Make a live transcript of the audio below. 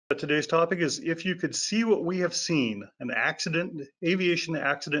Today's topic is if you could see what we have seen, an aviation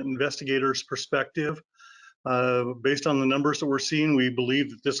accident investigator's perspective. Based on the numbers that we're seeing, we believe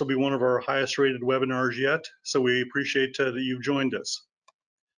that this will be one of our highest rated webinars yet. So we appreciate that you've joined us.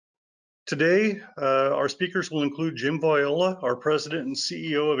 Today, our speakers will include Jim Viola, our president and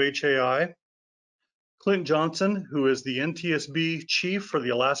CEO of HAI, Clint Johnson, who is the NTSB chief for the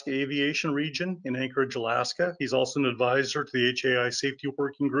Alaska Aviation Region in Anchorage, Alaska. He's also an advisor to the HAI Safety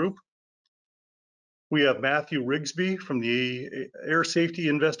Working Group. We have Matthew Rigsby from the Air Safety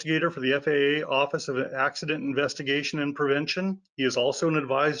Investigator for the FAA Office of Accident Investigation and Prevention. He is also an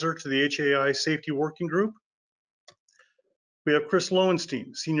advisor to the HAI Safety Working Group. We have Chris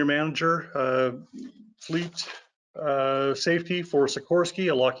Lowenstein, Senior Manager, Fleet Safety for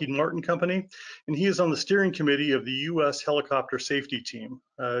Sikorsky, a Lockheed Martin Company, and he is on the steering committee of the U.S. Helicopter Safety Team.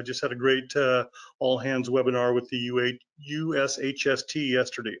 Just had a great all-hands webinar with the USHST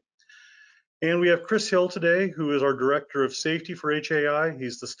yesterday. And we have Chris Hill today, who is our Director of Safety for HAI.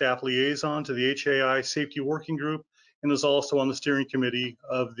 He's the staff liaison to the HAI Safety Working Group and is also on the steering committee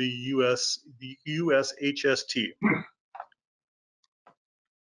of the USHST.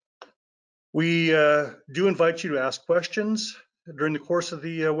 We do invite you to ask questions during the course of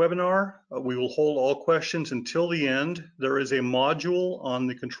the webinar. We will hold all questions until the end. There is a module on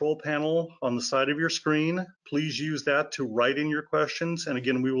the control panel on the side of your screen. Please use that to write in your questions, and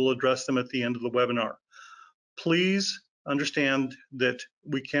again, we will address them at the end of the webinar. Please understand that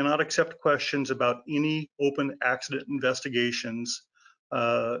we cannot accept questions about any open accident investigations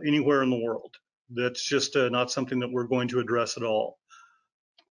anywhere in the world. That's just not something that we're going to address at all.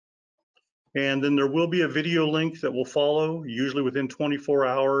 And then there will be a video link that will follow, usually within 24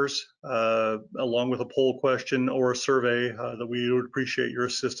 hours, along with a poll question or a survey that we would appreciate your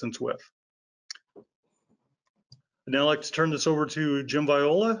assistance with. I'd now like to turn this over to Jim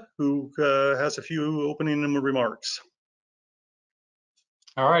Viola, who has a few opening remarks.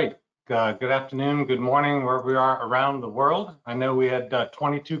 All right, good afternoon, good morning, wherever we are around the world. I know we had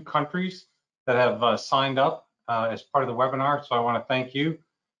 22 countries that have signed up as part of the webinar, so I want to thank you.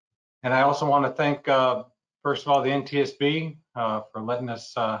 And I also want to thank, first of all, the NTSB for letting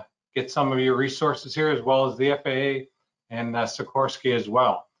us get some of your resources here, as well as the FAA and Sikorsky as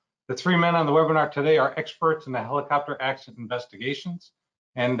well. The three men on the webinar today are experts in the helicopter accident investigations.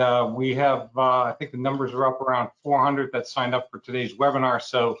 And we have, I think the numbers are up around 400 that signed up for today's webinar.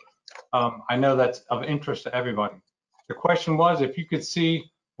 So I know that's of interest to everybody. The question was, if you could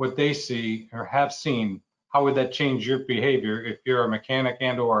see what they see or have seen, how would that change your behavior if you're a mechanic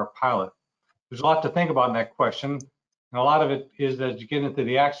and or a pilot? There's a lot to think about in that question. And a lot of it is as you get into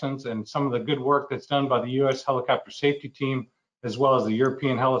the accidents and some of the good work that's done by the U.S. Helicopter Safety Team, as well as the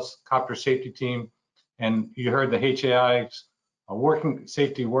European Helicopter Safety Team. And you heard the HAI's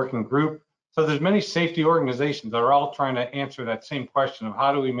Safety Working Group. So there's many safety organizations that are all trying to answer that same question of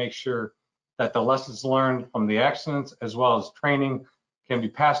how do we make sure that the lessons learned from the accidents as well as training can be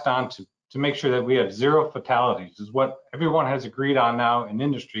passed on to make sure that we have zero fatalities. Is what everyone has agreed on now in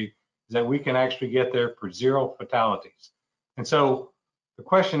industry, is that we can actually get there for zero fatalities. And so the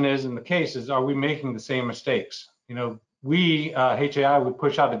question is, in the case is, are we making the same mistakes? You know, we, HAI, would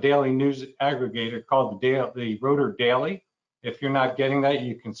push out a daily news aggregator called the Rotor Daily. If you're not getting that,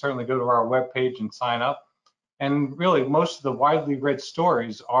 you can certainly go to our webpage and sign up. And really, most of the widely read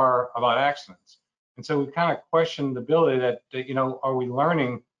stories are about accidents. And so we kind of question the ability that, you know, are we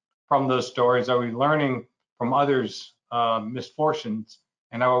learning from those stories? Are we learning from others' misfortunes?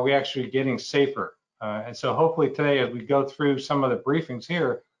 And are we actually getting safer? And so hopefully today, as we go through some of the briefings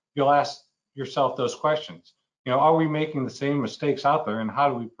here, you'll ask yourself those questions. You know, are we making the same mistakes out there, and how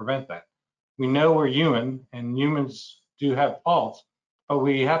do we prevent that? We know we're human, and humans do have faults, but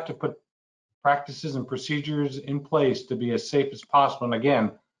we have to put practices and procedures in place to be as safe as possible. And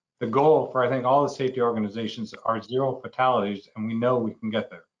again, the goal for, I think, all the safety organizations are zero fatalities, and we know we can get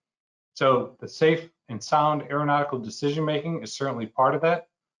there. So the safe and sound aeronautical decision making is certainly part of that.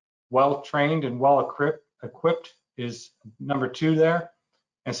 Well trained and well equipped is number two there.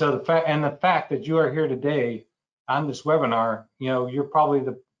 And so the fact that you are here today on this webinar, you know, you're probably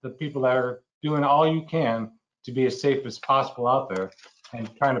the people that are doing all you can to be as safe as possible out there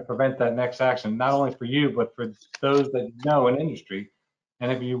and trying to prevent that next accident, not only for you, but for those that you know in industry.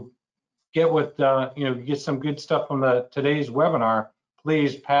 And if you get what, you know, get some good stuff from today's webinar,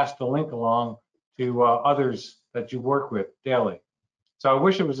 please pass the link along to others that you work with daily. So I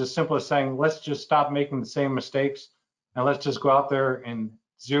wish it was as simple as saying, let's just stop making the same mistakes and let's just go out there and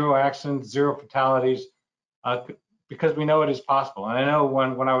zero accidents, zero fatalities, because we know it is possible. And I know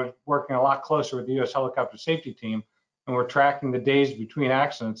when I was working a lot closer with the U.S. Helicopter Safety Team, and we're tracking the days between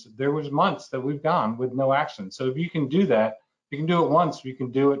accidents, there was months that we've gone with no accidents. So if you can do that, if you can do it once, we can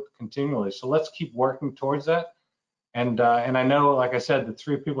do it continually. So let's keep working towards that. And I know, like I said, the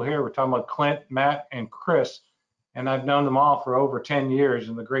three people here, we're talking about Clint, Matt, and Chris, and I've known them all for over 10 years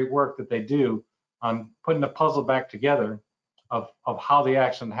and the great work that they do on putting the puzzle back together of how the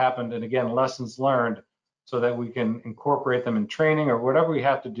accident happened, and again, lessons learned, so that we can incorporate them in training or whatever we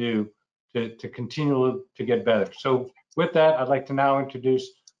have to do to continue to get better. So with that, I'd like to now introduce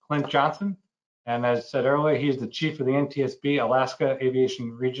Clint Johnson. And as I said earlier, he is the chief of the NTSB Alaska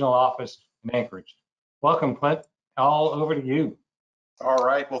Aviation Regional Office in Anchorage. Welcome, Clint. All over to you. All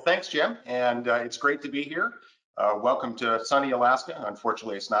right. Well, thanks, Jim. And it's great to be here. Welcome to sunny Alaska.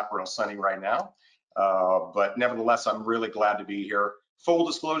 Unfortunately, it's not real sunny right now. But nevertheless, I'm really glad to be here. Full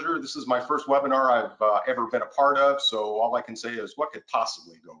disclosure, this is my first webinar I've ever been a part of. So all I can say is what could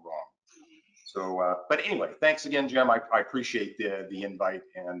possibly go wrong? So, but anyway, thanks again, Jim. I appreciate the invite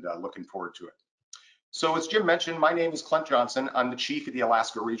and looking forward to it. So as Jim mentioned, my name is Clint Johnson. I'm the chief of the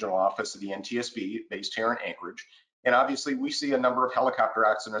Alaska Regional Office of the NTSB based here in Anchorage. And obviously we see a number of helicopter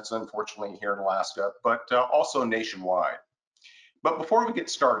accidents, unfortunately, here in Alaska, but also nationwide. But before we get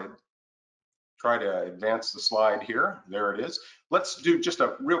started, try to advance the slide here. There it is. Let's do just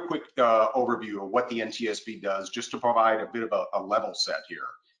a real quick overview of what the NTSB does, just to provide a bit of a level set here.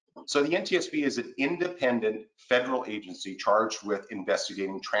 So the NTSB is an independent federal agency charged with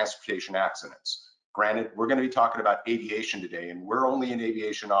investigating transportation accidents. Granted, we're going to be talking about aviation today, and we're only an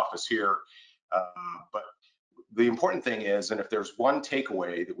aviation office here, but the important thing is, and if there's one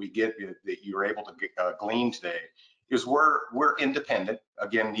takeaway that we get that you're able to glean today, is we're independent.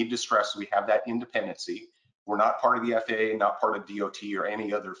 Again, need to stress we have that independency. We're not part of the FAA, not part of DOT or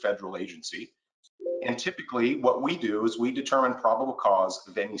any other federal agency. And typically what we do is we determine probable cause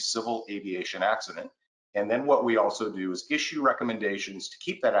of any civil aviation accident. And then what we also do is issue recommendations to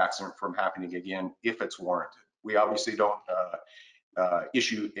keep that accident from happening again if it's warranted. We obviously don't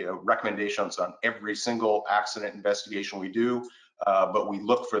issue recommendations on every single accident investigation we do, but we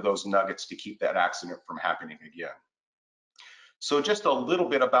look for those nuggets to keep that accident from happening again. So just a little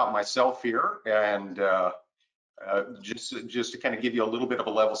bit about myself here, and just to kind of give you a little bit of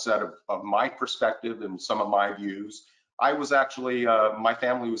a level set of my perspective and some of my views. I was actually, my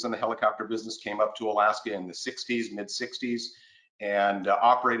family was in the helicopter business, came up to Alaska in the 60s, mid 60s, and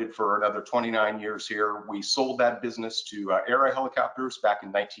operated for another 29 years here. We sold that business to Era Helicopters back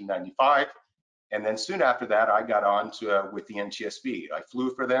in 1995. And then soon after that, I got on with the NTSB. I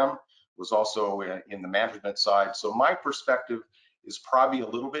flew for them, was also in the management side. So my perspective is probably a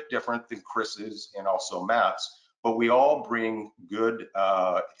little bit different than Chris's and also Matt's, but we all bring good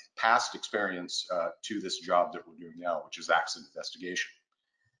past experience to this job that we're doing now, which is accident investigation.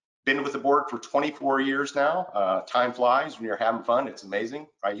 Been with the board for 24 years now. Time flies when you're having fun. It's amazing.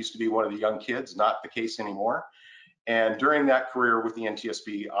 I used to be one of the young kids, not the case anymore. And during that career with the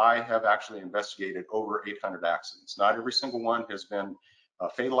NTSB, I have actually investigated over 800 accidents. Not every single one has been a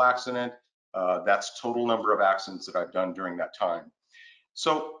fatal accident. That's total number of accidents that I've done during that time.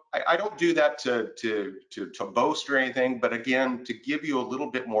 So I don't do that to boast or anything, but again, to give you a little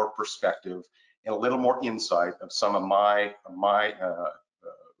bit more perspective and a little more insight of some of my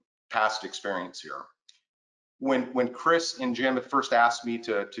past experience here. When Chris and Jim had first asked me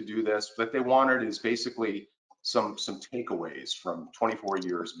to do this, what they wanted is basically some takeaways from 24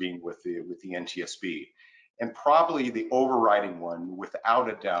 years being with the NTSB. And probably the overriding one, without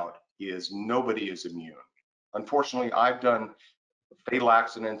a doubt, is nobody is immune. Unfortunately, I've done fatal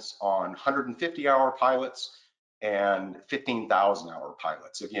accidents on 150-hour pilots and 15,000-hour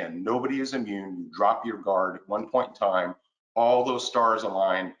pilots. Again, nobody is immune. You drop your guard at one point in time, all those stars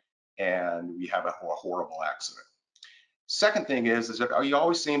align, and we have a horrible accident. Second thing is that it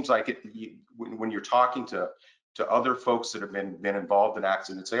always seems like when you're talking to other folks that have been involved in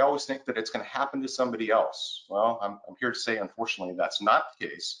accidents, they always think that it's going to happen to somebody else. Well, I'm here to say, unfortunately, that's not the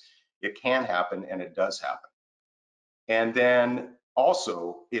case. It can happen, and it does happen. And then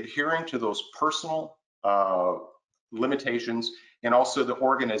also adhering to those personal limitations and also the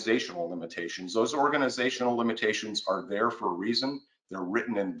organizational limitations. Those organizational limitations are there for a reason. They're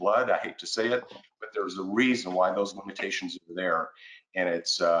written in blood. I hate to say it, but there's a reason why those limitations are there, and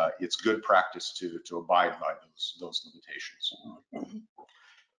it's good practice to abide by those limitations.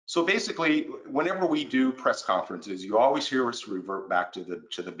 So basically, whenever we do press conferences, you always hear us revert back to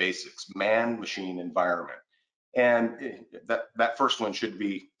the basics: man, machine, environment. And that first one should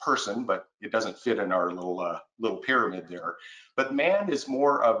be person, but it doesn't fit in our little pyramid there. But man is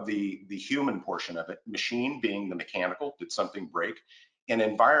more of the human portion of it, machine being the mechanical, did something break, And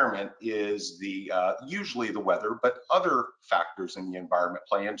environment is the usually the weather, but other factors in the environment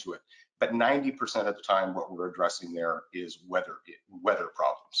play into it. But 90% of the time, what we're addressing there is weather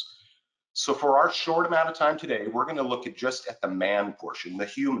problems. So for our short amount of time today, we're going to look at just at the man portion, the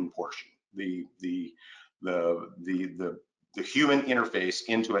human portion, the human interface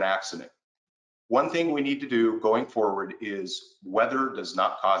into an accident. One thing we need to do going forward is weather does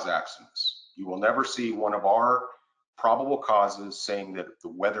not cause accidents. You will never see one of our probable causes saying that the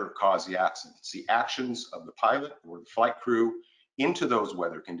weather caused the accident. It's the actions of the pilot or the flight crew into those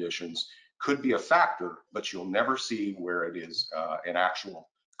weather conditions could be a factor, but you'll never see where it is an actual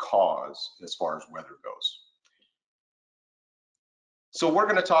cause as far as weather goes. So we're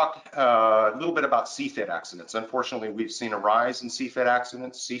going to talk a little bit about CFIT accidents. Unfortunately, we've seen a rise in CFIT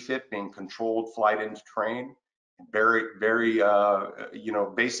accidents. CFIT being controlled flight into terrain, very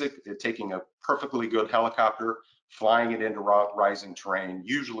basic. Taking a perfectly good helicopter, flying it into rising terrain,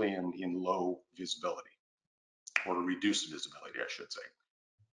 usually in low visibility or reduced visibility, I should say.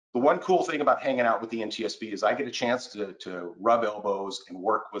 The one cool thing about hanging out with the NTSB is I get a chance to rub elbows and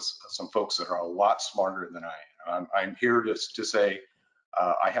work with some folks that are a lot smarter than I am. I'm here to say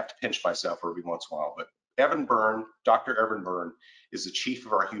I have to pinch myself every once in a while, but Evan Byrne, Dr. Evan Byrne, is the chief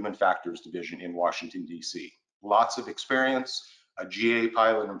of our Human Factors Division in Washington, D.C. Lots of experience, a GA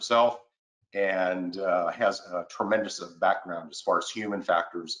pilot himself, and has a tremendous background as far as human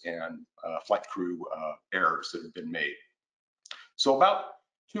factors and flight crew errors that have been made. So about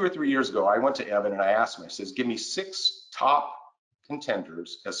 2 or 3 years ago, I went to Evan and I asked him, I says, give me 6 top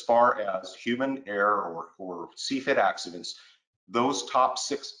contenders as far as human error or CFIT accidents, those top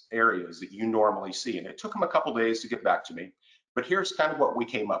 6 areas that you normally see. And it took him a couple days to get back to me, but here's kind of what we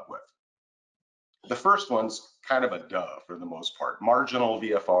came up with. The first one's kind of a duh for the most part. Marginal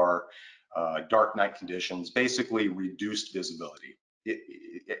VFR, dark night conditions, basically reduced visibility.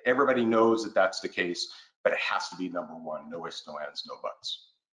 Everybody knows that that's the case, but it has to be number one, no ifs, no ands, no buts.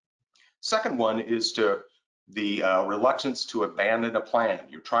 Second one is the reluctance to abandon a plan.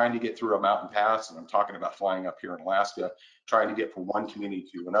 You're trying to get through a mountain pass, and I'm talking about flying up here in Alaska, trying to get from one community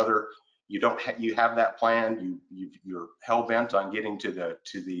to another. You have that plan. You're hell bent on getting to the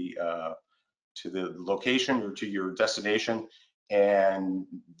location or to your destination, and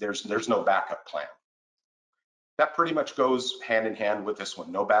there's no backup plan. That pretty much goes hand in hand with this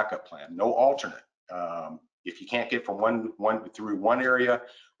one. No backup plan, no alternate. If you can't get from through one area,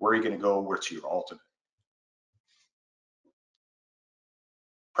 where are you going to go? Where's your alternate?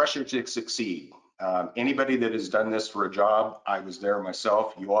 Pressure to succeed. Anybody that has done this for a job, I was there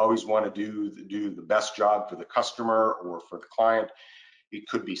myself. You always want to do the best job for the customer or for the client. It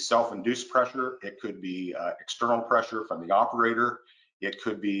could be self-induced pressure. It could be external pressure from the operator. It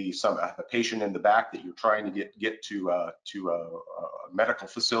could be a patient in the back that you're trying to get to a medical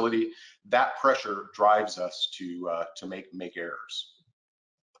facility. That pressure drives us to make errors.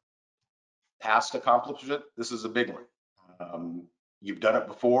 Past accomplishment. This is a big one. You've done it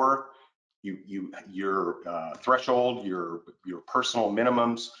before. Your threshold, your personal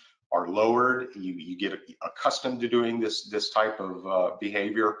minimums are lowered. You get accustomed to doing this type of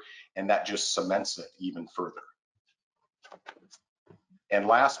behavior, and that just cements it even further. And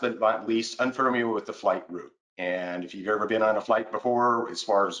last but not least, unfamiliar with the flight route. And if you've ever been on a flight before, as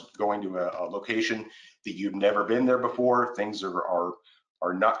far as going to a location that you've never been there before, things are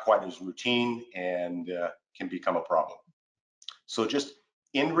not quite as routine and can become a problem. So just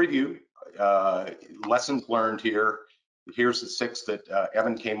in review, lessons learned here. Here's the 6 that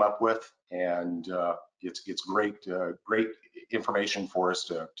Evan came up with, and it's great information for us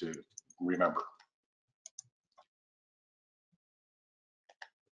to remember.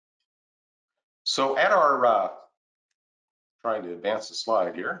 So at our, trying to advance the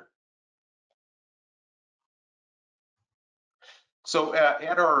slide here. So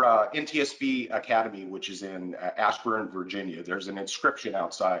at our NTSB Academy, which is in Ashburn, Virginia, there's an inscription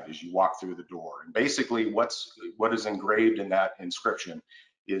outside as you walk through the door. And basically what is engraved in that inscription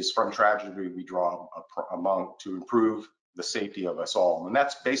is from tragedy we draw among to improve the safety of us all. And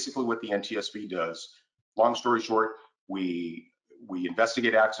that's basically what the NTSB does. Long story short, we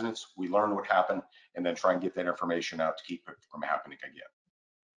investigate accidents, we learn what happened, and then try and get that information out to keep it from happening again.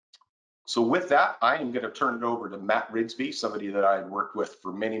 So with that, I am going to turn it over to Matt Rigsby, somebody that I've worked with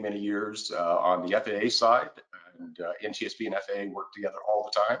for many, many years on the FAA side, and NTSB and FAA work together all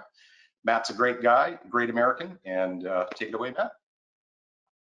the time. Matt's a great guy, a great American, and take it away, Matt.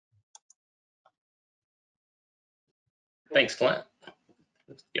 Thanks, Clint.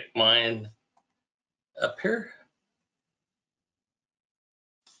 Let's get mine up here.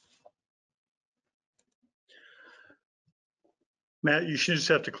 Matt, you should just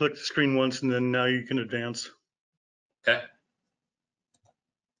have to click the screen once and then now you can advance. Okay.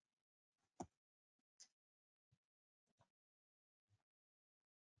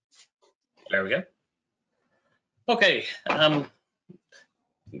 There we go. Okay.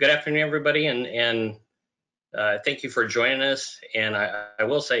 Good afternoon, everybody, and thank you for joining us. And I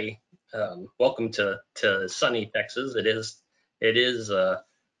will say, welcome to sunny Texas. It is a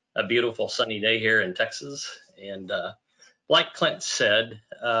beautiful sunny day here in Texas. And like Clint said,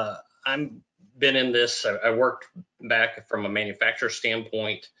 I'm been in this. I worked back from a manufacturer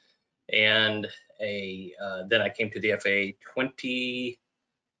standpoint, and then I came to the FAA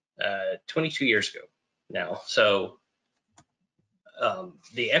 22 years ago now. So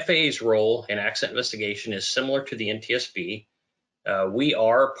the FAA's role in accident investigation is similar to the NTSB. We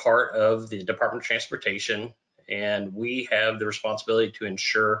are part of the Department of Transportation, and we have the responsibility to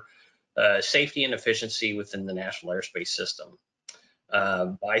ensure safety and efficiency within the National Airspace System.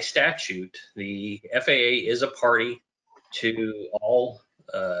 By statute, the FAA is a party to all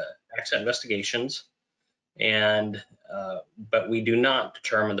accident investigations, and but we do not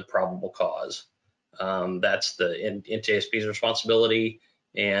determine the probable cause. That's the NTSB's responsibility,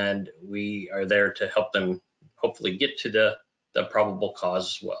 and we are there to help them hopefully get to the probable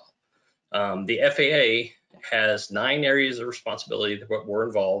cause as well. The FAA has 9 areas of responsibility that were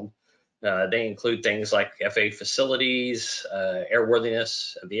involved. They include things like FAA facilities,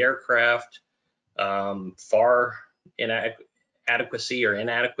 airworthiness of the aircraft, FAR adequacy or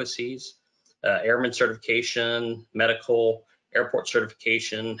inadequacies, airman certification, medical, airport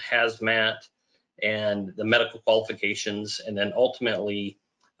certification, hazmat, and the medical qualifications. And then ultimately,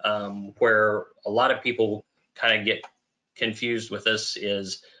 where a lot of people kind of get confused with this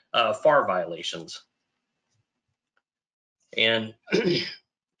is FAR violations. And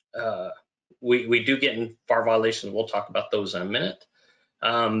we do get in FAR violations. We'll talk about those in a minute.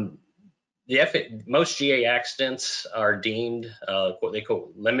 Most GA accidents are deemed what they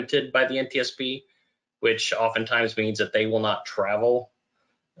call limited by the NTSB, which oftentimes means that they will not travel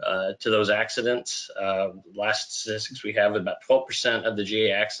to those accidents. Last statistics we have, about 12% of the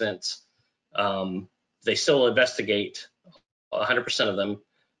GA accidents, they still investigate 100% of them,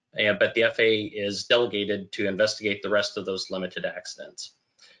 but the FAA is delegated to investigate the rest of those limited accidents.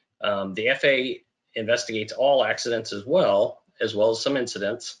 The FAA investigates all accidents as well as some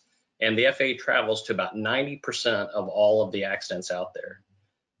incidents, and the FAA travels to about 90% of all of the accidents out there.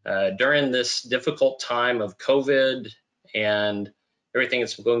 During this difficult time of COVID and everything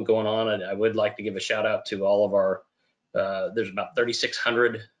that's going on, I would like to give a shout out to all of our, there's about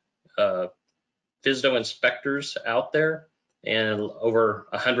 3,600 FSDO inspectors out there and over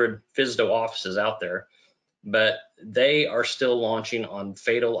 100 FSDO offices out there, but they are still launching on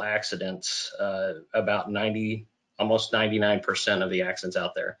fatal accidents, about almost 99% of the accidents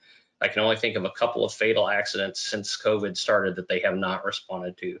out there. I can only think of a couple of fatal accidents since COVID started that they have not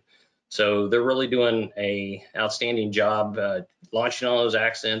responded to. So they're really doing an outstanding job launching all those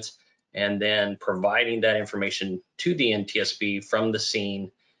accidents and then providing that information to the NTSB from the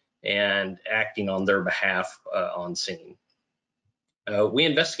scene and acting on their behalf on scene. We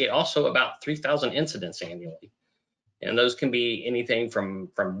investigate also about 3,000 incidents annually, and those can be anything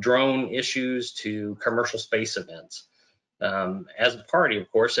from drone issues to commercial space events. As a party, of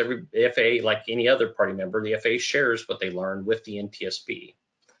course, every FAA, like any other party member, the FAA shares what they learned with the NTSB.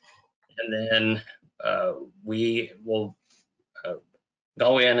 And then we will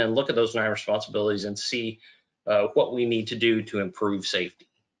go in and look at those 9 responsibilities and see what we need to do to improve safety.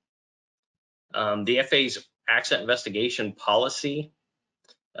 The FAA's accident investigation policy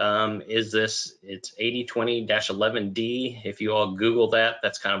is this, it's 8020-11D. If you all Google that,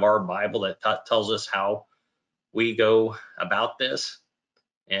 that's kind of our Bible that tells us how we go about this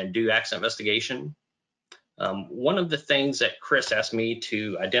and do accident investigation. One of the things that Chris asked me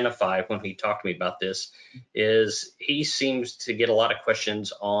to identify when he talked to me about this is he seems to get a lot of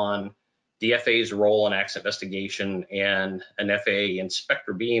questions on the FAA's role in accident investigation and an FAA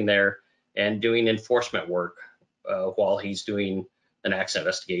inspector being there and doing enforcement work while he's doing an accident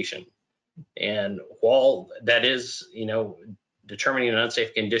investigation. And while that is, determining an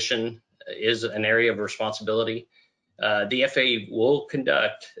unsafe condition is an area of responsibility, the FAA will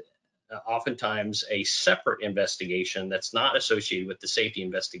conduct oftentimes a separate investigation that's not associated with the safety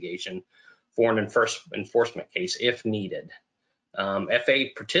investigation for an enforcement case if needed. FAA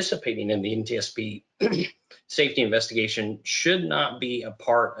participating in the NTSB safety investigation should not be a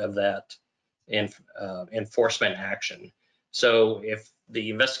part of that enforcement action. So if the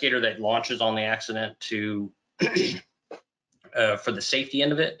investigator that launches on the accident to for the safety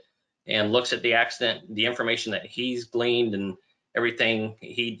end of it and looks at the accident, the information that he's gleaned everything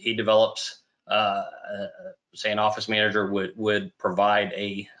he develops, say an office manager would provide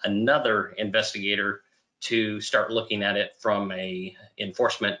another investigator to start looking at it from a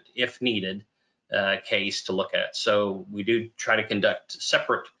enforcement, if needed, case to look at. So we do try to conduct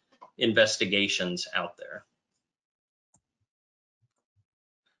separate investigations out there.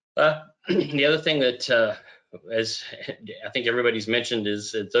 The other thing that, as I think everybody's mentioned,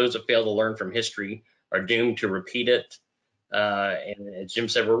 is that those that fail to learn from history are doomed to repeat it. And as Jim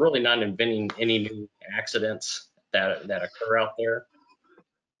said, we're really not inventing any new accidents that occur out there.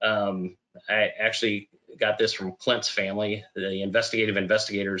 I actually got this from Clint's family, the investigative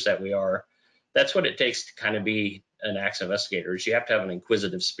investigators that we are. That's what it takes to kind of be an accident investigator. Is you have to have an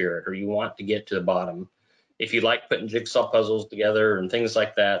inquisitive spirit, or you want to get to the bottom. If you like putting jigsaw puzzles together and things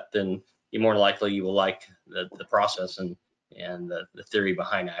like that, then you more likely you will like the process and the theory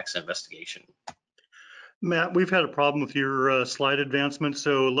behind accident investigation. Matt, we've had a problem with your slide advancement,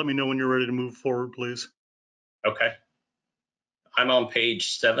 so let me know when you're ready to move forward, please. Okay. I'm on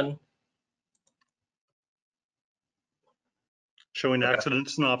page 7. Showing Okay. accident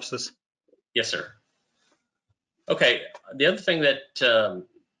synopsis. Yes, sir. Okay. The other thing that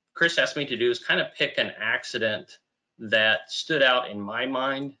Chris asked me to do is kind of pick an accident that stood out in my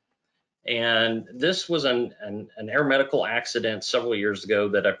mind. And this was an air medical accident several years ago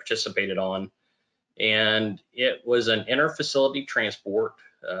that I participated on. And it was an inter-facility transport.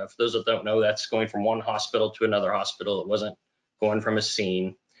 For those that don't know, that's going from one hospital to another hospital. It wasn't going from a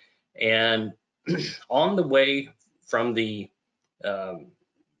scene. And on the way from the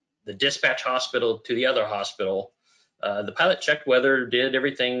dispatch hospital to the other hospital, the pilot checked weather, did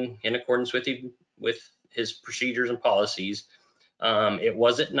everything in accordance with his procedures and policies. It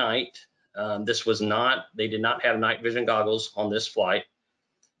was at night. They did not have night vision goggles on this flight.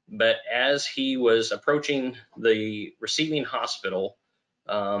 But as he was approaching the receiving hospital,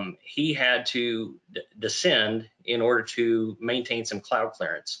 he had to descend in order to maintain some cloud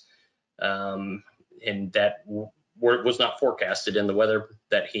clearance. And that was not forecasted in the weather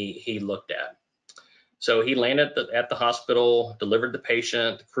that he looked at. So he landed at the hospital, delivered the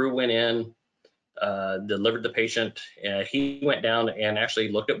patient, the crew went in, delivered the patient. He went down and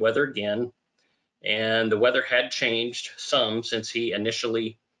actually looked at weather again. And the weather had changed some since he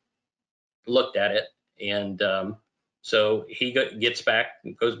initially looked at it. And so he goes back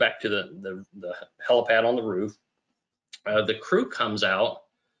to the helipad on the roof. The crew comes out,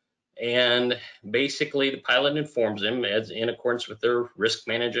 and basically the pilot informs him, as in accordance with their risk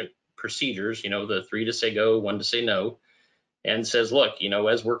management procedures, the 3 to say go, 1 to say no, and says, look,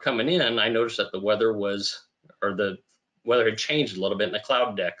 as we're coming in, I noticed that the weather had changed a little bit, and the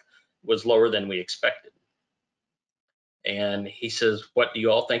cloud deck was lower than we expected. And he says, what do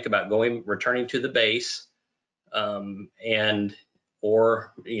you all think about returning to the base? Or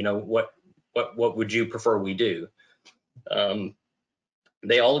what would you prefer we do?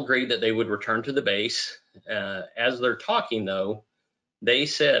 They all agreed that they would return to the base. As they're talking, though, they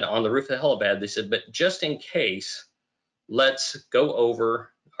said on the roof of the helipad, they said, but just in case, let's go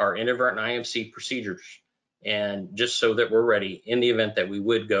over our inadvertent IMC procedures, and just so that we're ready in the event that we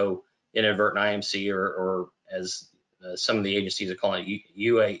would go inadvertent IMC, or as some of the agencies are calling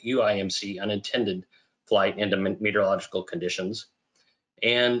it, UIMC, unintended flight into meteorological conditions.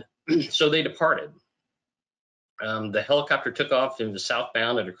 And so they departed. The helicopter took off into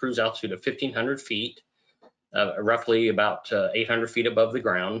southbound at a cruise altitude of 1,500 feet, roughly about 800 feet above the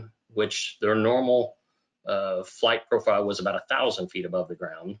ground, which their normal flight profile was about 1,000 feet above the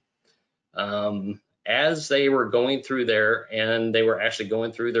ground. As they were going through there, and they were actually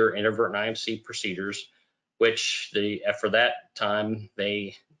going through their inadvertent IMC procedures, which for that time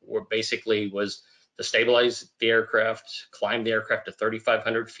they were basically was to stabilize the aircraft, climb the aircraft to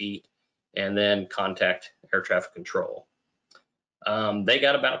 3,500 feet, and then contact air traffic control. They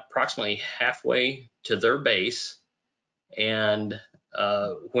got about approximately halfway to their base, and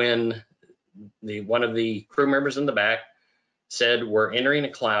when one of the crew members in the back said, we're entering a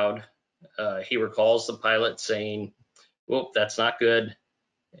cloud, he recalls the pilot saying, whoop, that's not good.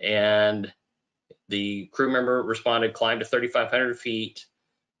 And the crew member responded, climb to 3,500 feet.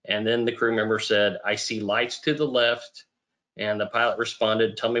 And then the crew member said, I see lights to the left. And the pilot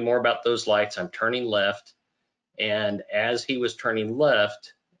responded, tell me more about those lights. I'm turning left. And as he was turning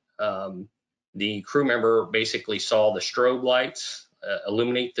left, the crew member basically saw the strobe lights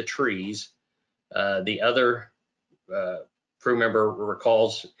illuminate the trees. The other crew member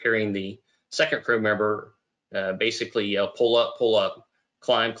recalls hearing the second crew member basically yell, pull up,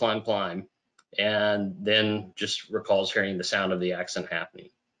 climb, climb, climb. And then just recalls hearing the sound of the accident happening.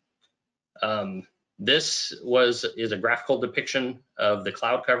 This is a graphical depiction of the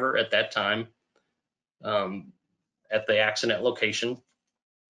cloud cover at that time at the accident location.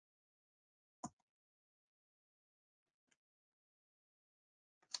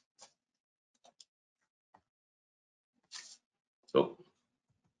 Oh.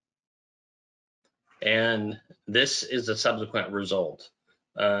 And this is the subsequent result.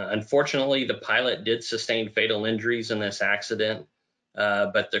 Unfortunately, the pilot did sustain fatal injuries in this accident,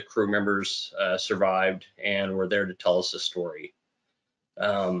 but the crew members survived and were there to tell us the story.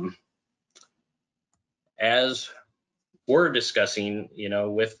 As we're discussing,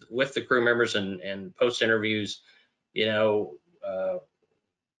 with the crew members and post interviews, we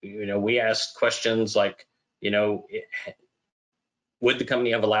asked questions like, would the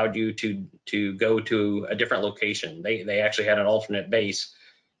company have allowed you to go to a different location? They actually had an alternate base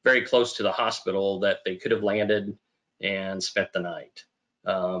very close to the hospital that they could have landed and spent the night.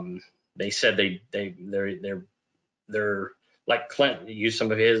 They said they're like Clint used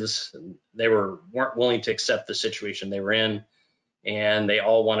some of his. They weren't willing to accept the situation they were in, and they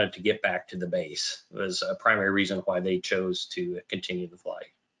all wanted to get back to the base. It was a primary reason why they chose to continue the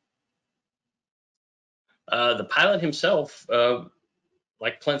flight. The pilot himself,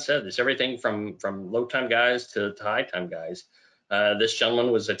 like Clint said, it's everything from low time guys to high time guys. This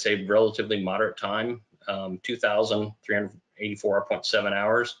gentleman was, I'd say, relatively moderate time, 2,384.7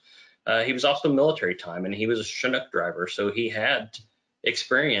 hours. He was also military time, and he was a Chinook driver, so he had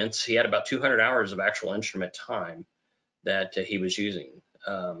experience. He had about 200 hours of actual instrument time that he was using.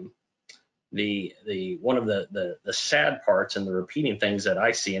 One of the sad parts and the repeating things that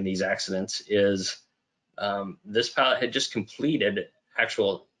I see in these accidents is this pilot had just completed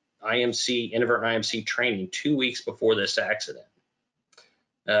actual inadvertent IMC training 2 weeks before this accident.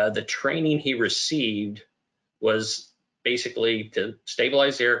 The training he received was basically to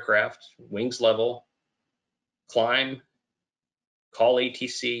stabilize the aircraft, wings level, climb, call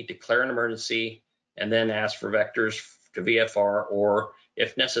ATC, declare an emergency, and then ask for vectors to VFR, or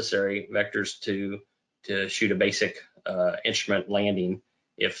if necessary, vectors to shoot a basic instrument landing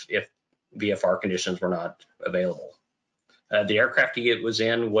if VFR conditions were not available. The aircraft he was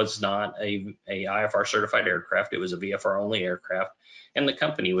in was not a IFR certified aircraft. It was a VFR only aircraft, and the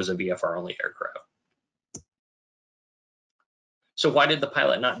company was a VFR only aircraft. So why did the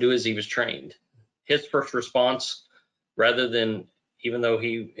pilot not do as he was trained? His first response, rather than, even though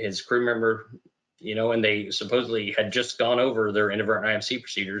his crew member, and they supposedly had just gone over their inadvertent IMC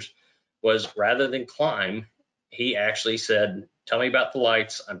procedures, was rather than climb, he actually said, "Tell me about the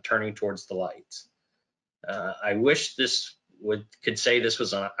lights. I'm turning towards the lights." I wish this could say this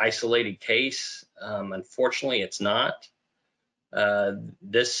was an isolated case. Unfortunately, it's not.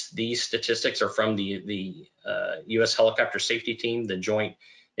 These statistics are from the U.S. Helicopter Safety Team, the joint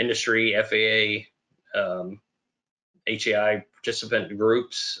industry FAA HAI participant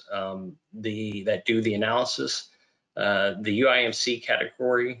groups that do the analysis. The UIMC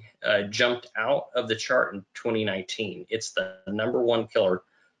category jumped out of the chart in 2019. It's the #1 killer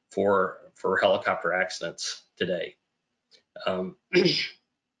for helicopter accidents today.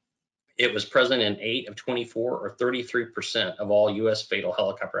 It was present in 8 of 24, or 33% of all U.S. fatal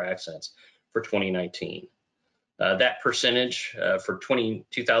helicopter accidents for 2019. That percentage for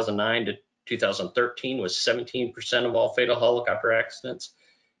 2009 to 2013 was 17% of all fatal helicopter accidents.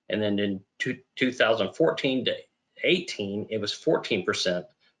 And then in 2014 to 18, it was 14% of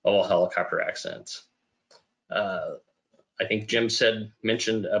all helicopter accidents. I think Jim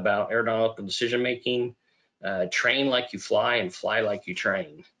mentioned about aeronautical decision-making. Train like you fly and fly like you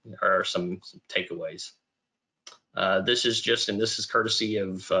train are some takeaways. This is courtesy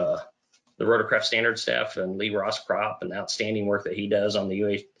of the rotorcraft standard staff and Lee Rosscrop, and outstanding work that he does on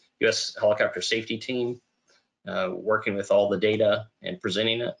the U.S. Helicopter Safety Team, working with all the data and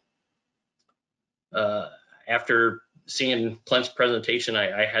presenting it. After seeing Clint's presentation,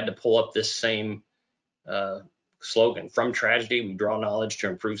 I had to pull up this same slogan: "From tragedy, we draw knowledge to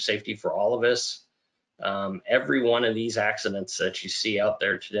improve safety for all of us." Every one of these accidents that you see out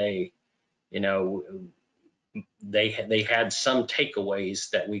there today, they had some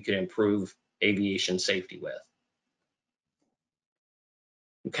takeaways that we could improve aviation safety with.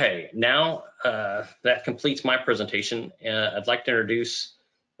 Okay, now that completes my presentation. I'd like to introduce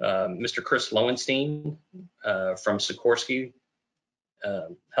Mr. Chris Lowenstein from Sikorsky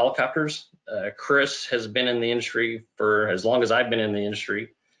Helicopters. Chris has been in the industry for as long as I've been in the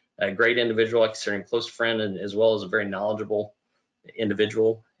industry. A great individual, I consider him a close friend, and as well as a very knowledgeable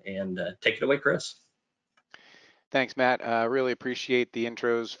individual. And take it away, Chris. Thanks, Matt. Really appreciate the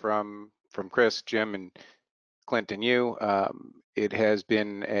intros from Chris, Jim, and Clint and you. It has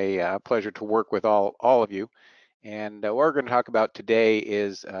been a pleasure to work with all of you. And what we're going to talk about today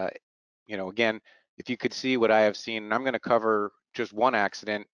is, again, if you could see what I have seen, and I'm going to cover just one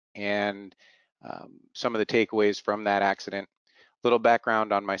accident and some of the takeaways from that accident. Little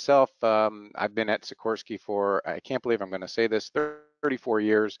background on myself. I've been at Sikorsky for, I can't believe I'm going to say this, 34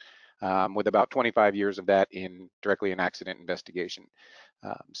 years, with about 25 years of that directly in accident investigation.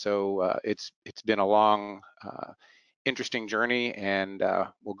 So it's been a long, interesting journey, and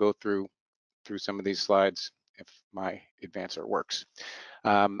we'll go through some of these slides if my advancer works.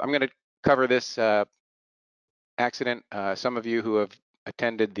 I'm going to cover this accident. Some of you who have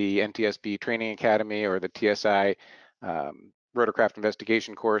attended the NTSB Training Academy or the TSI rotorcraft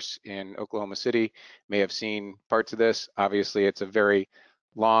investigation course in Oklahoma City may have seen parts of this. Obviously, it's a very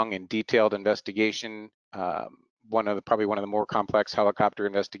long and detailed investigation, probably one of the more complex helicopter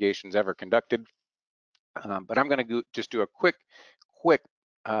investigations ever conducted. But I'm going to just do a quick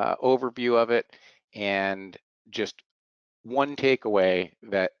overview of it, and just one takeaway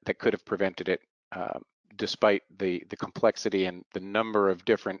that could have prevented it, despite the complexity and the number of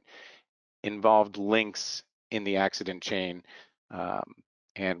different involved links in the accident chain,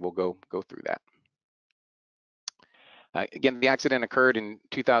 and we'll go through that. Again, the accident occurred in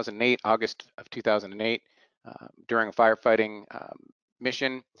 2008, August of 2008, during a firefighting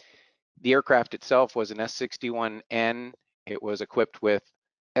mission. The aircraft itself was an S61N. It was equipped with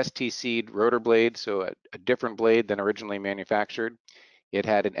STC'd rotor blades, so a different blade than originally manufactured. It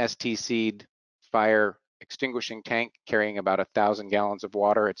had an STC'd fire extinguishing tank carrying about 1,000 gallons of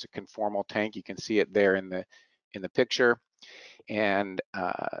water. It's a conformal tank. You can see it there in the picture. And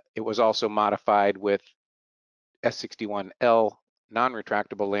it was also modified with S61L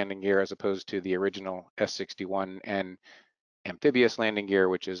non-retractable landing gear as opposed to the original S61N amphibious landing gear,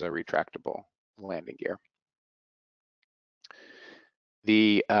 which is a retractable landing gear.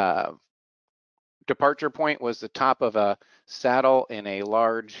 The departure point was the top of a saddle in a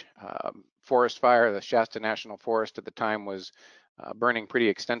large forest fire. The Shasta National Forest at the time was burning pretty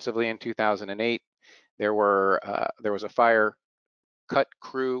extensively in 2008. There was a fire cut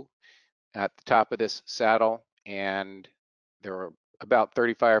crew at the top of this saddle, and there were about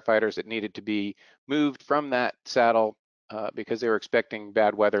 30 firefighters that needed to be moved from that saddle because they were expecting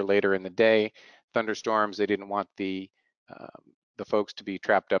bad weather later in the day, thunderstorms. They didn't want the folks to be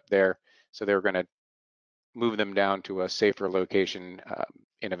trapped up there, so they were going to move them down to a safer location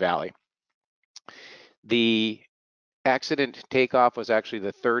in a valley. The accident takeoff was actually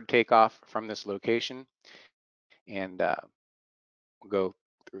the third takeoff from this location, and we'll go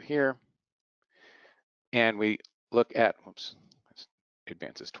through here, and we look at, whoops, it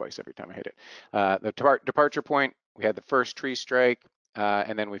advances twice every time I hit it. The departure point, we had the first tree strike,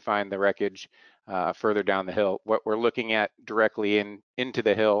 and then we find the wreckage further down the hill. What we're looking at directly into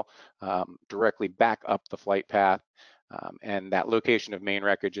the hill, directly back up the flight path, and that location of main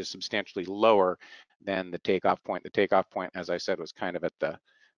wreckage is substantially lower than the takeoff point. The takeoff point, as I said, was kind of at the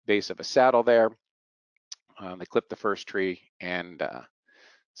base of a saddle there. They clipped the first tree and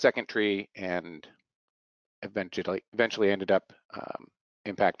second tree, and eventually ended up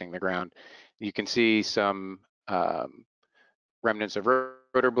impacting the ground. You can see some remnants of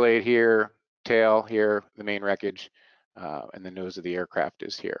rotor blade here, tail here, the main wreckage, and the nose of the aircraft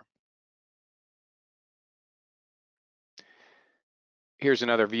is here. Here's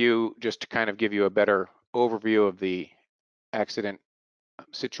another view just to kind of give you a better overview of the accident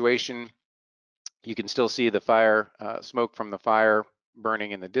situation. You can still see the fire, smoke from the fire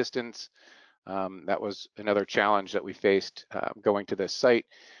burning in the distance. That was another challenge that we faced going to this site.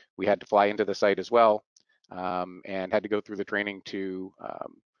 We had to fly into the site as well, and had to go through the training to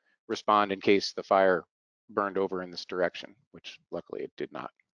respond in case the fire burned over in this direction, which luckily it did not.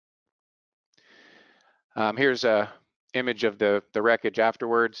 Here's a image of the wreckage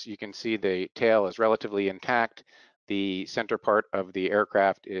afterwards. You can see the tail is relatively intact. The center part of the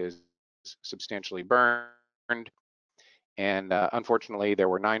aircraft is substantially burned. And unfortunately, there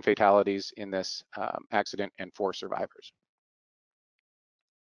were 9 fatalities in this accident and 4 survivors.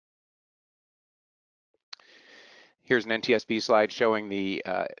 Here's an NTSB slide showing the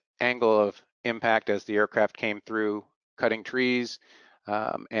angle of impact as the aircraft came through, cutting trees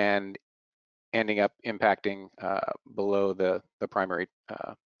and ending up impacting below the primary,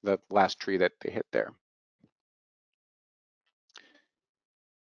 the last tree that they hit there.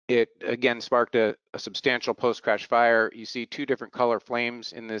 It again sparked a substantial post-crash fire. You see 2 different color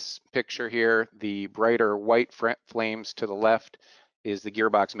flames in this picture here. The brighter white flames to the left is the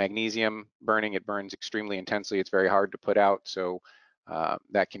gearbox magnesium burning. It burns extremely intensely. It's very hard to put out, so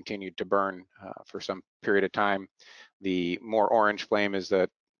that continued to burn for some period of time. The more orange flame is the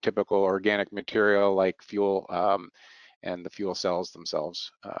typical organic material like fuel and the fuel cells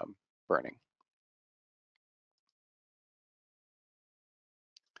themselves burning.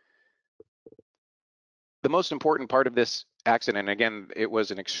 The most important part of this accident, again, it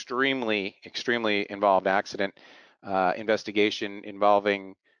was an extremely involved accident investigation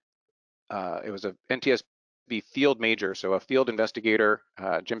involving, it was a NTSB field major, so a field investigator,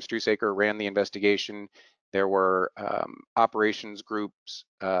 Jim Strusaker, ran the investigation. There were operations groups,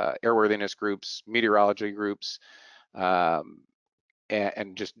 airworthiness groups, meteorology groups,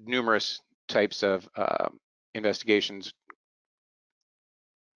 and just numerous types of investigations,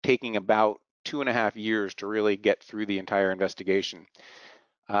 taking about 2.5 years to really get through the entire investigation.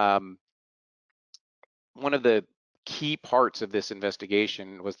 One of the key parts of this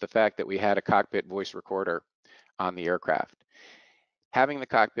investigation was the fact that we had a cockpit voice recorder on the aircraft. Having the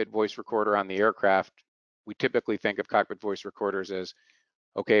cockpit voice recorder on the aircraft, we typically think of cockpit voice recorders as,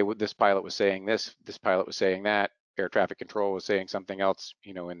 okay, well, this pilot was saying this pilot was saying that, air traffic control was saying something else,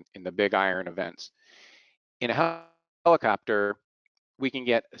 you know, in the big iron events. In a helicopter, we can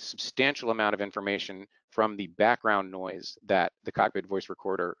get a substantial amount of information from the background noise that the cockpit voice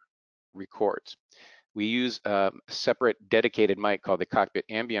recorder records. We use a separate dedicated mic called the cockpit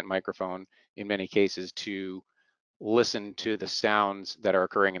ambient microphone in many cases to listen to the sounds that are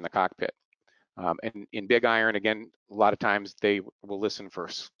occurring in the cockpit. And in big iron, again, a lot of times they will listen for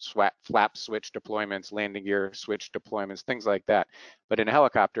flap switch deployments, landing gear switch deployments, things like that. But in a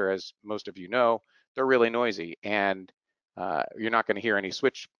helicopter, as most of you know, they're really noisy, and you're not going to hear any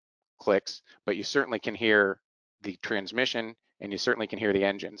switch clicks, but you certainly can hear the transmission, and you certainly can hear the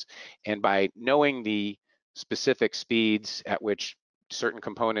engines. And by knowing the specific speeds at which certain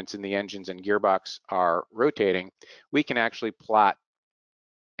components in the engines and gearbox are rotating, we can actually plot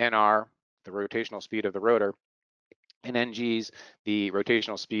NR, the rotational speed of the rotor, and NGs, the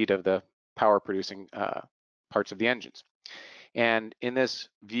rotational speed of the power producing parts of the engines. And in this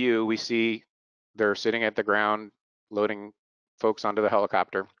view, we see they're sitting at the ground, loading folks onto the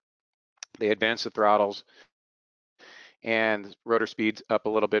helicopter. They advance the throttles, and rotor speeds up a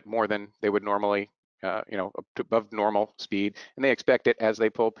little bit more than they would normally, you know, up to above normal speed. And they expect it as they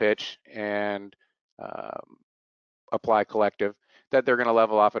pull pitch and apply collective, that they're going to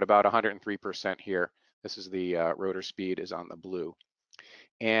level off at about 103% here. This is the rotor speed is on the blue.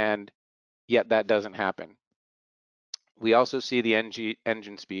 And yet that doesn't happen. We also see the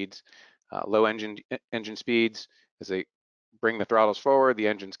engine speeds, low engine speeds. As they bring the throttles forward, the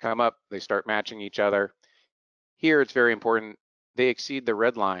engines come up, they start matching each other. Here it's very important, they exceed the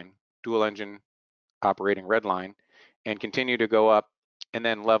red line, dual engine operating red line, and continue to go up and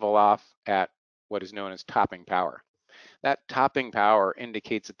then level off at what is known as topping power. That topping power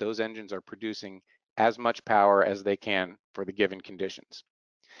indicates that those engines are producing as much power as they can for the given conditions.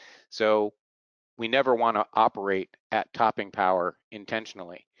 So we never want to operate at topping power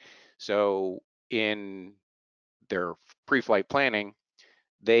intentionally. So in their pre-flight planning,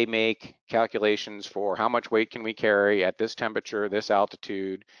 they make calculations for how much weight can we carry at this temperature, this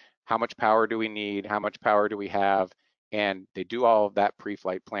altitude, how much power do we need, how much power do we have, and they do all of that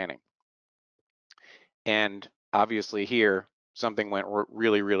pre-flight planning. And obviously here, something went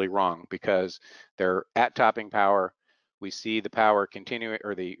really, really wrong because they're at topping power. We see the power continuing,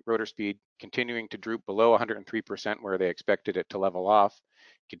 or the rotor speed continuing to droop below 103% where they expected it to level off,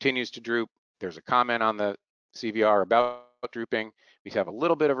 continues to droop. There's a comment on the CVR about drooping. We have a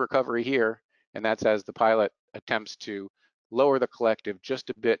little bit of recovery here, and that's as the pilot attempts to lower the collective just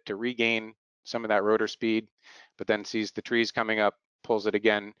a bit to regain some of that rotor speed, but then sees the trees coming up, pulls it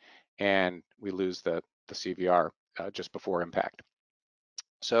again, and we lose the CVR just before impact.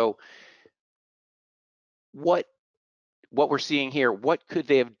 So what we're seeing here, what could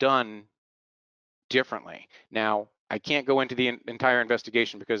they have done differently? Now, I can't go into the entire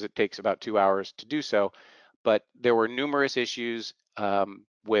investigation because it takes about 2 hours to do so, but there were numerous issues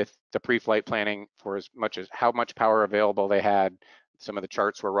with the pre-flight planning for as much as how much power available they had. Some of the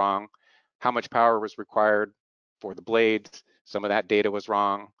charts were wrong. How much power was required for the blades, some of that data was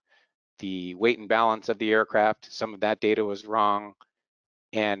wrong. The weight and balance of the aircraft, some of that data was wrong.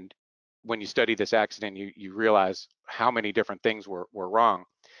 And when you study this accident, you realize how many different things were wrong.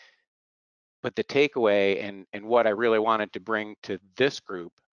 But the takeaway and what I really wanted to bring to this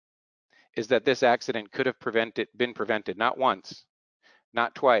group is that this accident could have been prevented not once,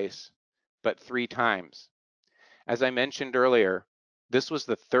 not twice, but 3 times. As I mentioned earlier, this was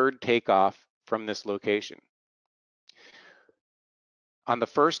the 3rd takeoff from this location. On the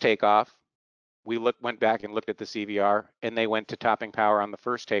first takeoff, we went back and looked at the CVR, and they went to topping power on the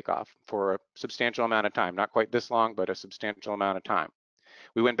first takeoff for a substantial amount of time, not quite this long, but a substantial amount of time.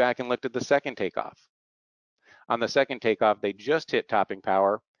 We went back and looked at the second takeoff. On the second takeoff, they just hit topping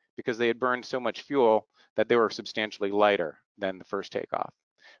power because they had burned so much fuel that they were substantially lighter than the first takeoff.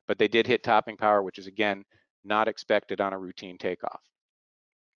 But they did hit topping power, which is, again, not expected on a routine takeoff.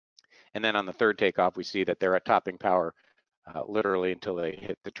 And then on the third takeoff, we see that they're at topping power literally until they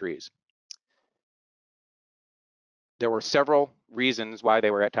hit the trees. There were several reasons why they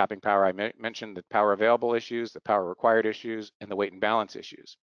were at topping power. I mentioned the power available issues, the power required issues, and the weight and balance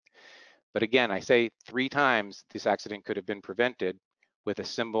issues. But again, I say 3 times this accident could have been prevented with a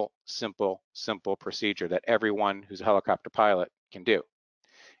simple procedure that everyone who's a helicopter pilot can do.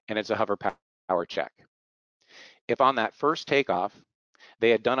 And it's a hover power check. If on that first takeoff, they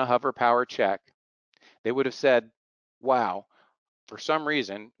had done a hover power check, they would have said, wow, for some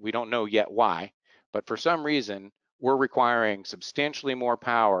reason, we don't know yet why, but for some reason, we're requiring substantially more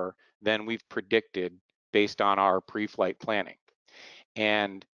power than we've predicted based on our pre-flight planning.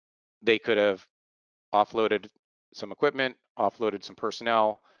 And they could have offloaded some equipment, offloaded some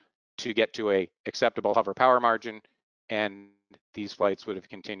personnel to get to a acceptable hover power margin, and these flights would have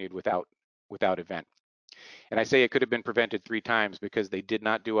continued without event. And I say it could have been prevented 3 times because they did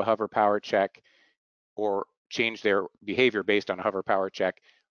not do a hover power check or change their behavior based on a hover power check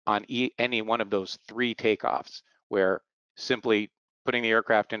on any one of those 3 takeoffs, where simply putting the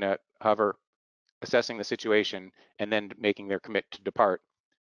aircraft in a hover, assessing the situation, and then making their commit to depart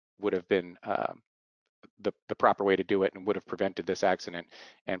would have been the proper way to do it, and would have prevented this accident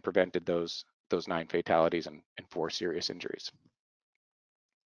and prevented those 9 fatalities and 4 serious injuries.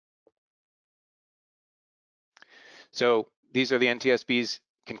 So these are the NTSB's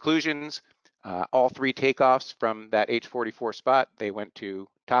conclusions. All 3 takeoffs from that H-44 spot, they went to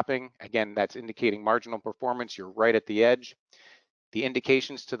topping. Again, that's indicating marginal performance. You're right at the edge. The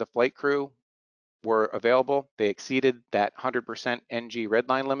indications to the flight crew were available. They exceeded that 100% NG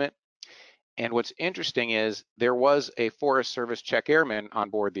redline limit. And what's interesting is there was a Forest Service check airman on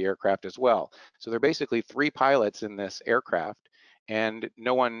board the aircraft as well. So there are basically 3 pilots in this aircraft, and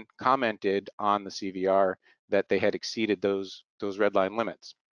no one commented on the CVR that they had exceeded those redline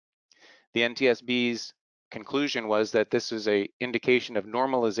limits. The NTSB's conclusion was that this is an indication of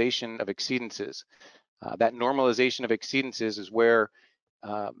normalization of exceedances. That normalization of exceedances is where,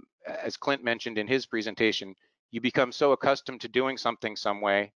 as Clint mentioned in his presentation, you become so accustomed to doing something some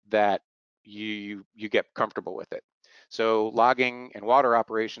way that you get comfortable with it. So logging and water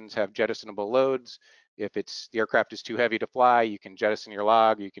operations have jettisonable loads. If the aircraft is too heavy to fly, you can jettison your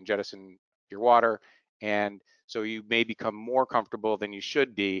log, you can jettison your water, and so you may become more comfortable than you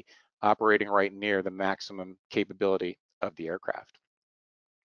should be operating right near the maximum capability of the aircraft.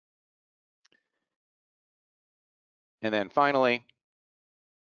 And then finally,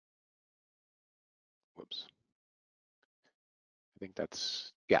 whoops, I think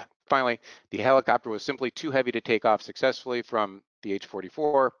that's, yeah, finally, the helicopter was simply too heavy to take off successfully from the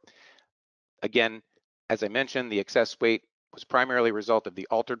H-44. Again, as I mentioned, the excess weight was primarily a result of the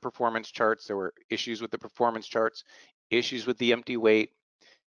altered performance charts. There were issues with the performance charts, issues with the empty weight,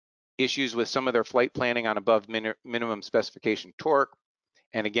 issues with some of their flight planning on above minimum specification torque,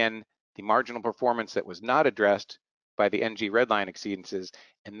 and again, the marginal performance that was not addressed by the NG redline exceedances,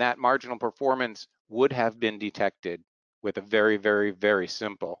 and that marginal performance would have been detected with a very, very, very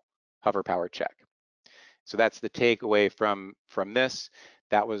simple hover power check. So that's the takeaway from this.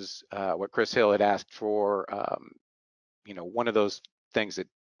 That was what Chris Hill had asked for, one of those things that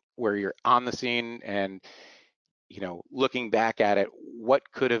where you're on the scene and, looking back at it, what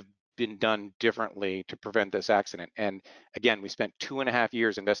could have been done differently to prevent this accident? And again, we spent 2.5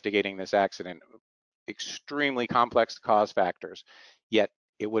 years investigating this accident, extremely complex cause factors, yet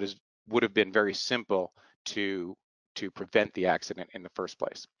it would have been very simple to prevent the accident in the first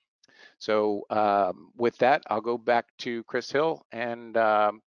place. So with that, I'll go back to Chris Hill and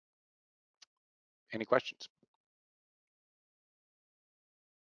any questions?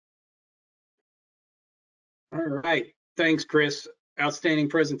 All right, thanks, Chris. Outstanding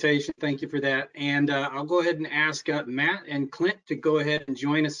presentation. Thank you for that. And I'll go ahead and ask Matt and Clint to go ahead and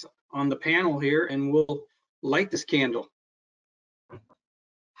join us on the panel here, and we'll light this candle.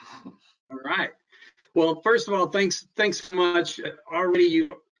 All right. Well, first of all, thanks so much. Already you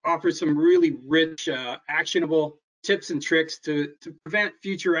offered some really rich, actionable tips and tricks to prevent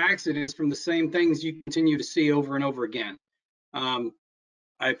future accidents from the same things you continue to see over and over again.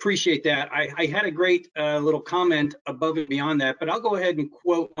 I appreciate that. I had a great little comment above and beyond that, but I'll go ahead and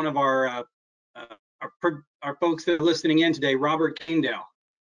quote one of our folks that are listening in today, Robert Kandell.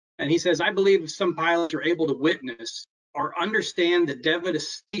 And he says, I believe some pilots are able to witness or understand the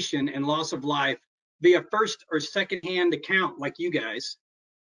devastation and loss of life via first or second-hand account like you guys.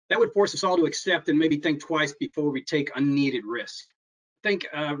 That would force us all to accept and maybe think twice before we take unneeded risks. I think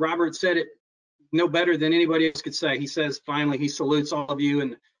Robert said it no better than anybody else could say. He says, finally, he salutes all of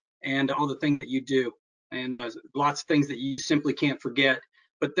you and all the things that you do, and lots of things that you simply can't forget.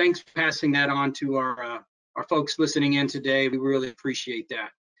 But thanks for passing that on to our folks listening in today. We really appreciate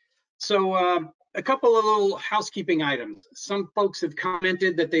that. So a couple of little housekeeping items. Some folks have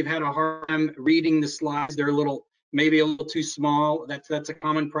commented that they've had a hard time reading the slides. They're maybe a little too small. That's a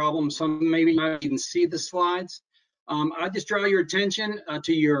common problem. Some maybe not even see the slides. I just draw your attention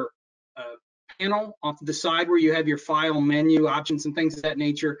to your panel off to the side where you have your file menu options and things of that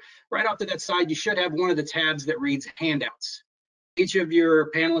nature. Right off to that side, you should have one of the tabs that reads handouts. Each of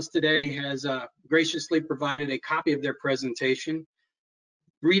your panelists today has graciously provided a copy of their presentation.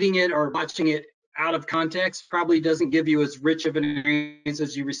 Reading it or watching it out of context probably doesn't give you as rich of an experience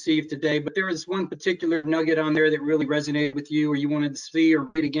as you received today, but there is one particular nugget on there that really resonated with you or you wanted to see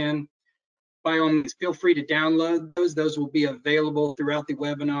or read again. By all means, feel free to download those. Those will be available throughout the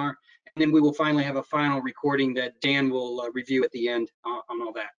webinar, and then we will finally have a final recording that Dan will review at the end on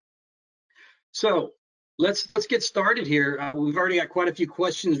all that. So let's get started here. We've already got quite a few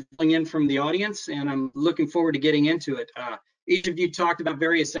questions rolling in from the audience, and I'm looking forward to getting into it. Each of you talked about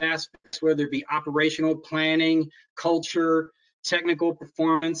various aspects, whether it be operational planning, culture, technical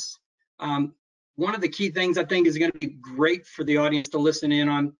performance. One of the key things I think is going to be great for the audience to listen in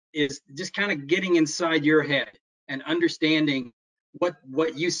on is just kind of getting inside your head and understanding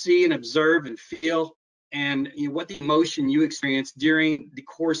what you see and observe and feel, and what the emotion you experience during the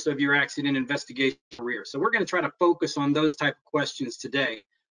course of your accident investigation career. So we're going to try to focus on those type of questions today.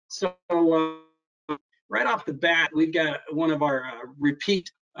 So right off the bat, we've got one of our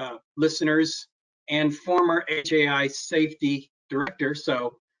repeat listeners and former HAI safety director.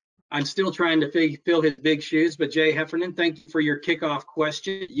 So I'm still trying to fill his big shoes, but Jay Heffernan, thank you for your kickoff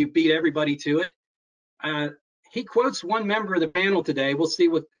question. You beat everybody to it. He quotes one member of the panel today. We'll see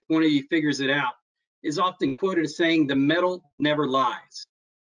what one of you figures it out. Is often quoted as saying, the metal never lies.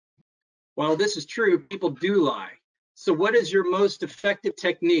 While this is true, people do lie. So what is your most effective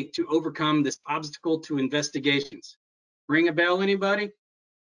technique to overcome this obstacle to investigations? Ring a bell, anybody?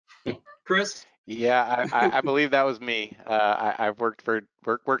 Chris? Yeah, I believe that was me. I've worked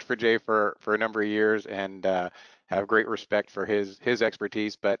for Jay for a number of years and have great respect for his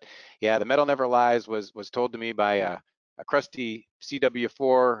expertise. But yeah, the metal never lies was told to me by a crusty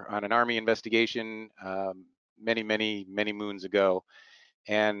CW4 on an Army investigation many moons ago,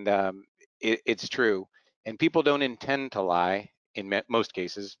 and it's true. And people don't intend to lie in most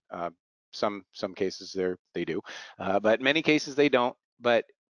cases. Some cases they do, but many cases they don't. But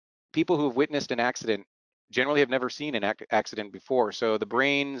people who have witnessed an accident generally have never seen an accident before. So the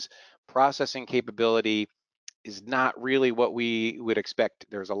brain's processing capability is not really what we would expect.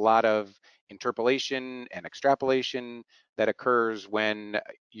 There's a lot of interpolation and extrapolation that occurs when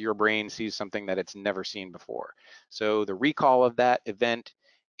your brain sees something that it's never seen before. So the recall of that event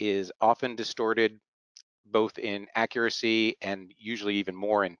is often distorted, both in accuracy and usually even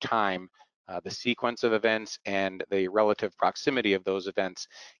more in time. The sequence of events and the relative proximity of those events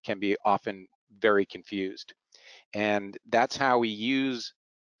can be often very confused. And that's how we use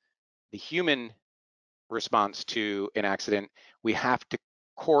the human response to an accident. We have to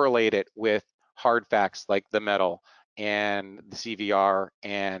correlate it with hard facts like the metal and the CVR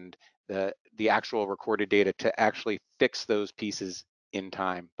and the actual recorded data to actually fix those pieces in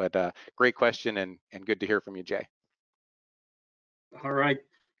time. But great question and good to hear from you, Jay. All right,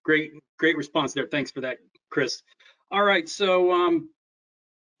 great response there. Thanks for that, Chris. All right, so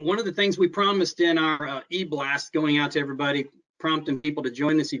one of the things we promised in our e-blast going out to everybody, prompting people to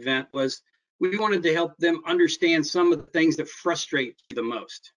join this event, was we wanted to help them understand some of the things that frustrate you the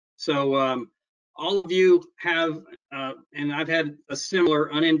most. So all of you have, and I've had a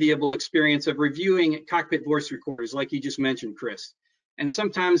similar unenviable experience of reviewing cockpit voice recorders like you just mentioned, Chris. And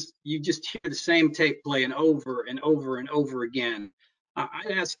sometimes you just hear the same tape playing over and over and over again.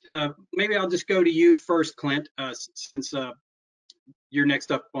 I'd ask, maybe I'll just go to you first, Clint, since you're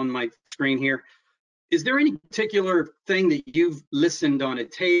next up on my screen here. Is there any particular thing that you've listened on a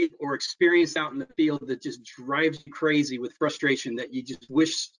tape or experienced out in the field that just drives you crazy with frustration that you just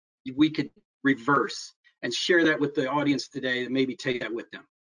wish we could reverse, and share that with the audience today and maybe take that with them?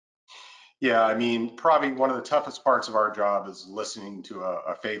 Yeah, I mean, probably one of the toughest parts of our job is listening to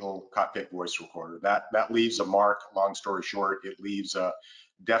a fatal cockpit voice recorder. That leaves a mark. Long story short, it leaves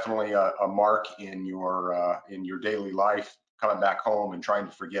definitely a mark in your daily life, coming back home and trying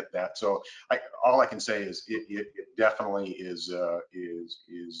to forget that. So all I can say is it definitely is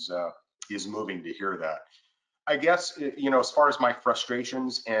moving to hear that. I guess, you know, as far as my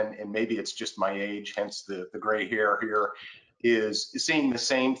frustrations, and maybe it's just my age, hence the gray hair here, is seeing the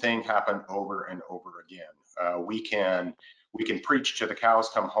same thing happen over and over again. We can preach to the cows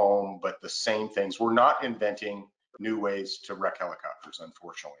come home, but the same things. We're not inventing new ways to wreck helicopters,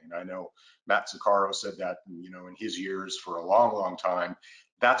 unfortunately. And I know Matt Zuccaro said that, you know, in his years for a long, long time.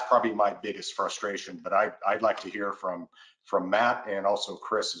 That's probably my biggest frustration. But I'd like to hear from Matt and also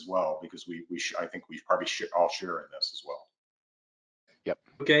Chris as well, because I think we probably should all share in this as well. Yep.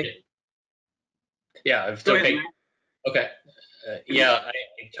 Okay. Yeah, if it's Go ahead, okay. Matt. Okay. Yeah, I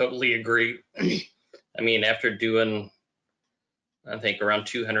totally agree. I mean, after doing, I think, around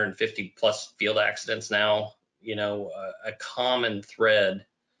 250 plus field accidents now, you know, a common thread,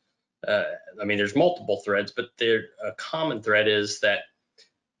 I mean, there's multiple threads, but a common thread is that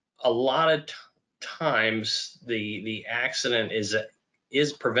a lot of times the accident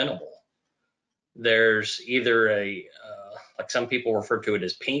is preventable. There's either like some people refer to it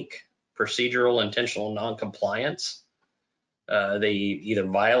as PINK, procedural intentional non-compliance. They either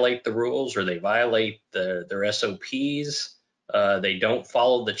violate the rules or they violate their SOPs. They don't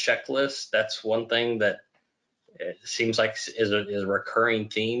follow the checklist. That's one thing that it seems like is a recurring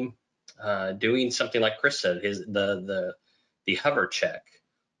theme. Doing something like Chris said, the hover check,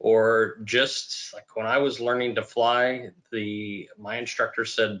 or just like when I was learning to fly, my instructor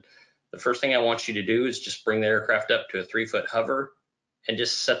said, the first thing I want you to do is just bring the aircraft up to a 3-foot hover and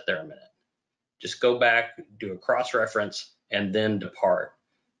just sit there a minute. Just go back, do a cross reference, and then depart.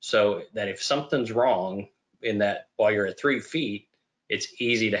 So that if something's wrong in that while you're at 3 feet, it's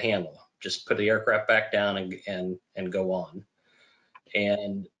easy to handle. Just put the aircraft back down and go on.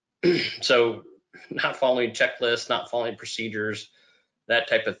 And so not following checklists, not following procedures, that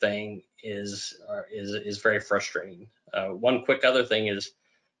type of thing is very frustrating. One quick other thing is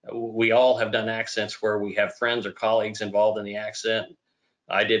we all have done accidents where we have friends or colleagues involved in the accident.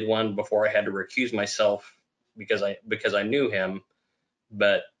 I did one before I had to recuse myself because I knew him.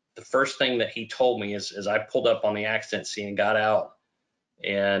 But the first thing that he told me is I pulled up on the accident scene and got out,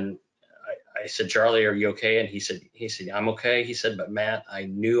 and I said, Charlie, are you okay? And he said, I'm okay. He said, but Matt, I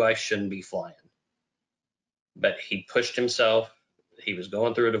knew I shouldn't be flying. But he pushed himself. He was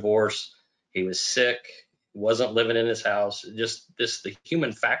going through a divorce. He was sick. Wasn't living in his house. Just the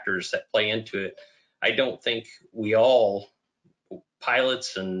human factors that play into it. I don't think we all,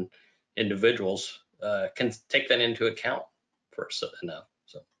 pilots and individuals, can take that into account enough.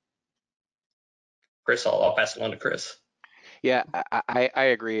 So, Chris, I'll pass it on to Chris. Yeah, I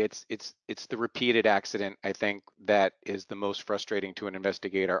agree. It's the repeated accident, I think, that is the most frustrating to an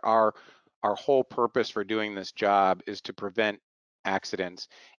investigator. Our whole purpose for doing this job is to prevent accidents.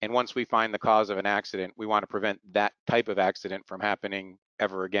 And once we find the cause of an accident, we want to prevent that type of accident from happening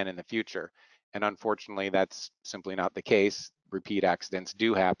ever again in the future. And unfortunately, that's simply not the case. Repeat accidents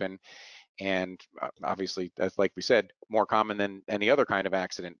do happen. And obviously, that's, like we said, more common than any other kind of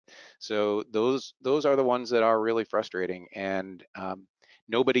accident. So those are the ones that are really frustrating. And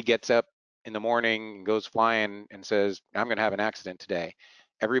nobody gets up in the morning and goes flying and says, I'm going to have an accident today.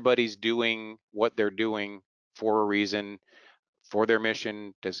 Everybody's doing what they're doing for a reason, for their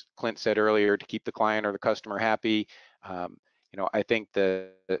mission, as Clint said earlier, to keep the client or the customer happy. You know, I think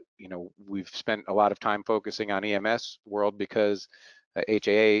that, you know, we've spent a lot of time focusing on EMS world because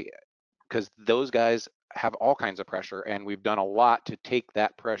HAA, because those guys have all kinds of pressure, and we've done a lot to take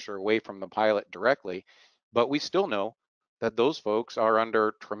that pressure away from the pilot directly, but we still know that those folks are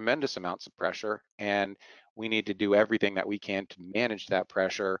under tremendous amounts of pressure, and we need to do everything that we can to manage that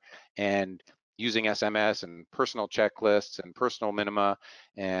pressure, and using SMS and personal checklists and personal minima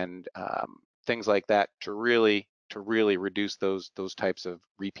and things like that to really reduce those types of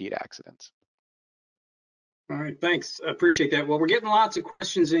repeat accidents. All right, thanks. I appreciate that. Well, we're getting lots of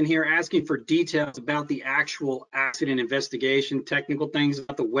questions in here asking for details about the actual accident investigation, technical things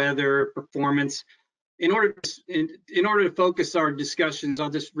about the weather, performance. In order to focus our discussions, I'll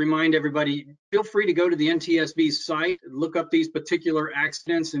just remind everybody, feel free to go to the NTSB site, look up these particular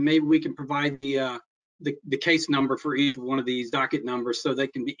accidents, and maybe we can provide the case number for each one of these docket numbers so they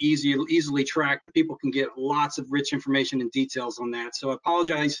can be easily tracked. People can get lots of rich information and details on that. So I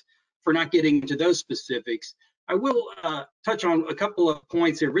apologize for not getting into those specifics. I will touch on a couple of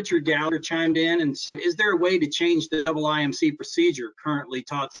points here. Richard Gallagher chimed in and said, is there a way to change the IMC procedure currently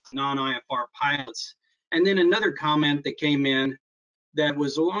taught to non-IFR pilots? And then another comment that came in that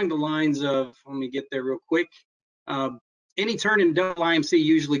was along the lines of, let me get there real quick. Any turn in IMC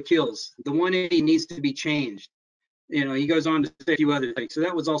usually kills. The 180 needs to be changed. You know, he goes on to say a few other things. So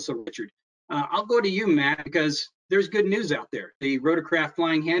that was also Richard. I'll go to you, Matt, because there's good news out there. The Rotorcraft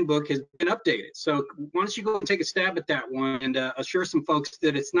Flying Handbook has been updated. So why don't you go and take a stab at that one and assure some folks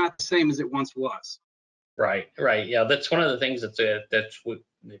that it's not the same as it once was. Right. Yeah, that's one of the things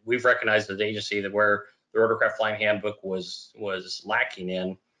we've recognized as an agency, that where the Rotorcraft Flying Handbook was lacking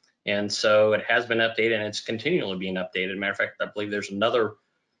in. And so it has been updated, and it's continually being updated. Matter of fact, I believe there's another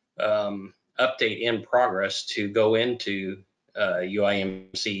update in progress to go into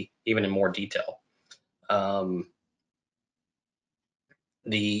UIMC even in more detail.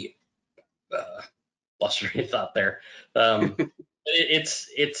 The lost train of thought there. It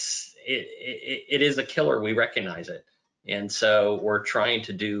is a killer. We recognize it, and so we're trying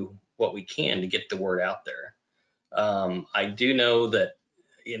to do what we can to get the word out there. I do know that,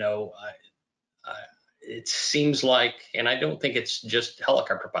 you know, it seems like, and I don't think it's just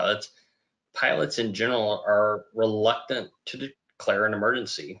helicopter pilots. Pilots in general are reluctant to declare an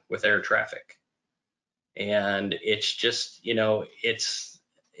emergency with air traffic. And it's just, you know, it's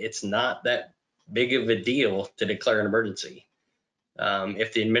not that big of a deal to declare an emergency.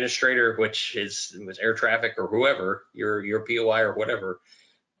 If the administrator, which was air traffic or whoever, your POI or whatever,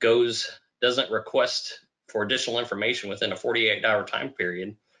 doesn't request for additional information within a 48-hour time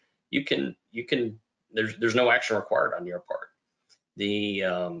period, there's no action required on your part.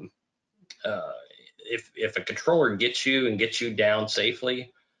 If a controller gets you down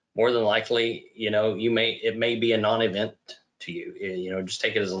safely, more than likely, you know, it may be a non-event to you. You know, just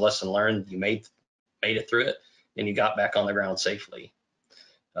take it as a lesson learned. You made it through it, and you got back on the ground safely.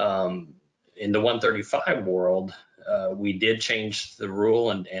 In the 135 world, we did change the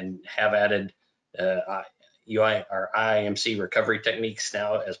rule and have added IMC recovery techniques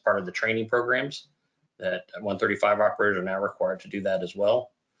now as part of the training programs. That 135 operators are now required to do that as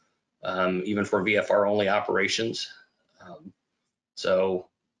well, even for VFR only operations. So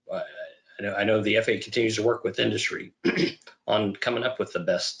I know the FAA continues to work with industry on coming up with the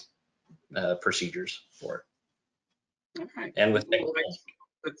best procedures for it. All right. And with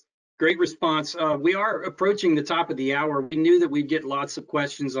That's great response. We are approaching the top of the hour. We knew that we'd get lots of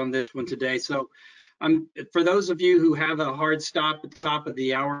questions on this one today. So for those of you who have a hard stop at the top of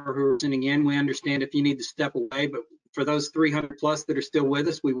the hour who are listening in, we understand if you need to step away, but for those 300 plus that are still with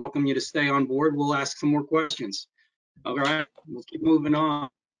us, we welcome you to stay on board. We'll ask some more questions. All right, we'll keep moving on.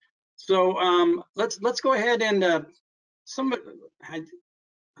 So let's go ahead and let's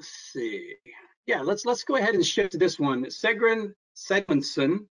see. Yeah, let's go ahead and shift to this one. Segrin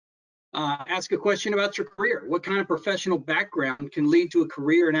Segmundson ask a question about your career. What kind of professional background can lead to a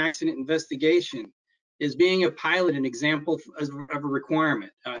career in accident investigation? Is being a pilot an example of a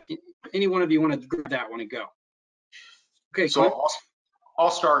requirement? Any one of you want to grab that one and go? Okay, so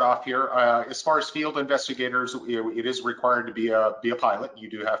I'll start off here. As far as field investigators, it is required to be a pilot. You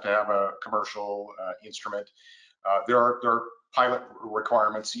do have to have a commercial instrument. There are pilot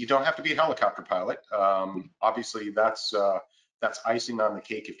requirements. You don't have to be a helicopter pilot. Obviously, that's icing on the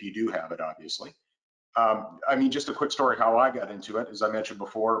cake if you do have it, obviously. I mean, just a quick story how I got into it. As I mentioned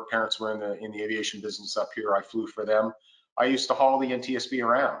before, parents were in the aviation business up here. I flew for them. I used to haul the NTSB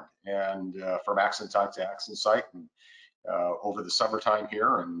around and from accident site to accident site, and over the summertime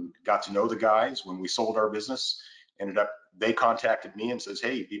here, and got to know the guys. When we sold our business, they contacted me and says,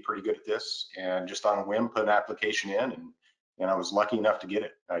 hey, be pretty good at this, and just on a whim put an application in, and I was lucky enough to get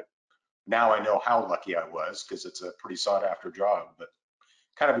it. Now I know how lucky I was, because it's a pretty sought after job, but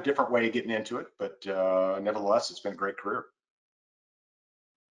kind of a different way of getting into it, but nevertheless, it's been a great career.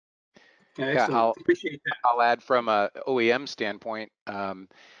 Yeah, appreciate that. I'll add from a OEM standpoint. When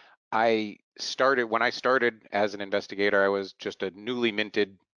I started as an investigator, I was just a newly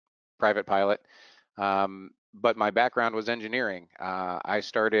minted private pilot, but my background was engineering. I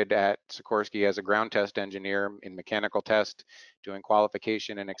started at Sikorsky as a ground test engineer in mechanical test, doing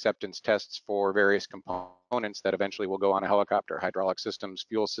qualification and acceptance tests for various components that eventually will go on a helicopter: hydraulic systems,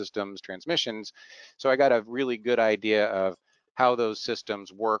 fuel systems, transmissions. So I got a really good idea of how those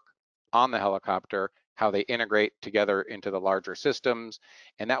systems work on the helicopter, how they integrate together into the larger systems.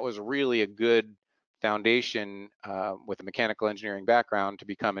 And that was really a good foundation with a mechanical engineering background to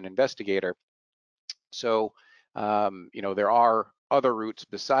become an investigator. So, you know, there are other routes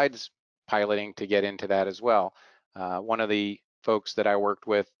besides piloting to get into that as well. One of the folks that I worked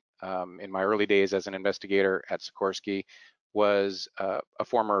with in my early days as an investigator at Sikorsky was a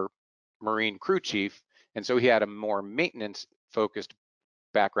former Marine crew chief. And so he had a more maintenance focused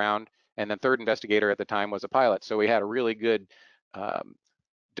background. And the third investigator at the time was a pilot. So we had a really good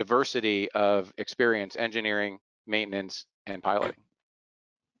diversity of experience: engineering, maintenance, and piloting.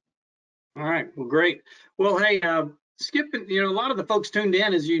 All right, well, great. Well, hey, Skip, a lot of the folks tuned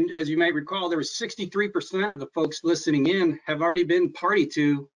in, as you may recall, there was 63% of the folks listening in have already been party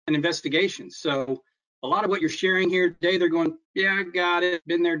to an investigation. So a lot of what you're sharing here today, they're going, yeah, I got it,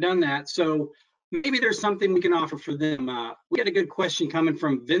 been there, done that. So maybe there's something we can offer for them. We had a good question coming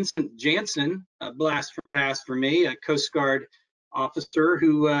from Vincent Jansen, a blast from past for me, a Coast Guard officer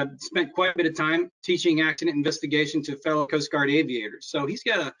who spent quite a bit of time teaching accident investigation to fellow Coast Guard aviators. So he's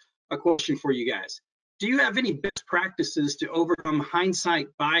got a question for you guys. Do you have any best practices to overcome hindsight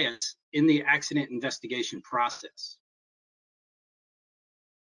bias in the accident investigation process?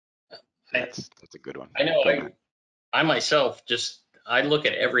 That's a good one. I know I myself I look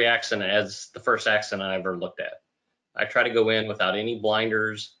at every accident as the first accident I ever looked at. I try to go in without any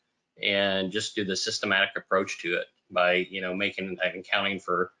blinders and just do the systematic approach to it by, making and accounting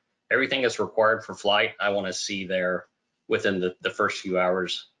for everything that's required for flight. I want to see there within the first few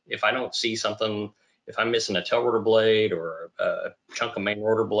hours. If I don't see something, if I'm missing a tail rotor blade or a chunk of main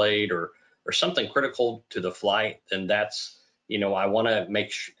rotor blade or something critical to the flight, then that's, I want to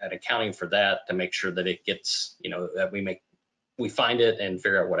make sure at accounting for that to make sure that it gets, that we find it and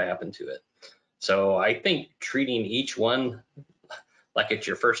figure out what happened to it. So I think treating each one like it's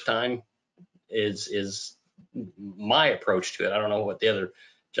your first time is my approach to it. I don't know what the other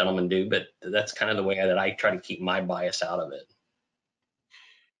gentlemen do, but that's kind of the way that I try to keep my bias out of it.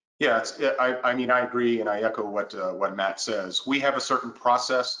 Yeah, I mean, I agree, and I echo what Matt says. We have a certain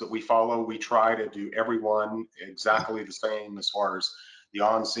process that we follow. We try to do everyone exactly the same as far as the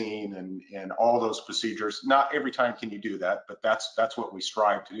on-scene and all those procedures. Not every time can you do that, but that's what we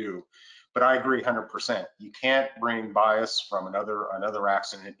strive to do. But I agree 100%. You can't bring bias from another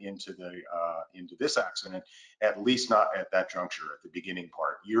accident into this accident, at least not at that juncture, at the beginning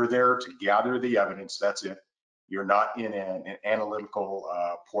part. You're there to gather the evidence. That's it. You're not in an analytical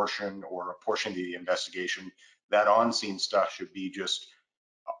portion or a portion of the investigation. That on-scene stuff should be just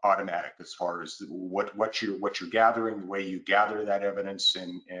automatic as far as what you're gathering, the way you gather that evidence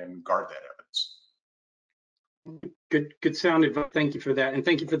and guard that evidence. Good sound advice. Thank you for that, and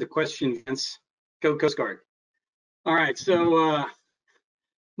thank you for the question, Vince. Go Coast Guard. All right, so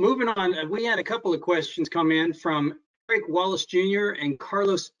moving on, we had a couple of questions come in from Eric Wallace Jr. and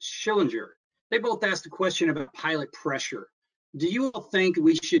Carlos Schillinger. They both asked a question about pilot pressure. Do you all think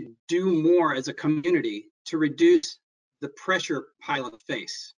we should do more as a community to reduce the pressure pilots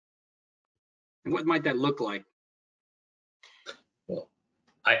face? And what might that look like? Well,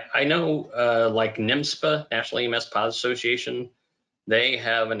 I know like NIMSPA, National EMS Pilots Association, they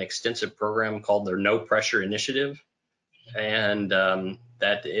have an extensive program called their No Pressure Initiative. And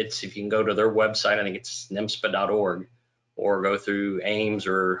that if you can go to their website, I think it's nimspa.org, or go through AIMS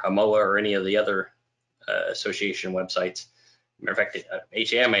or HMOA or any of the other association websites. Matter of fact,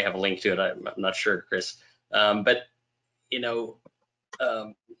 HAI may have a link to it. I'm not sure, Chris. But,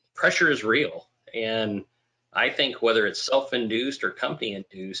 pressure is real. And I think whether it's self-induced or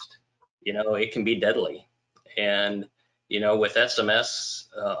company-induced, it can be deadly. And, with SMS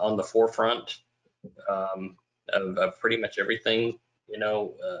on the forefront of pretty much everything,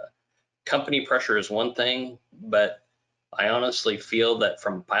 company pressure is one thing, but I honestly feel that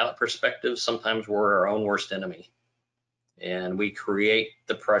from a pilot perspective, sometimes we're our own worst enemy and we create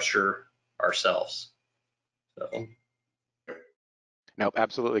the pressure ourselves. So. Nope,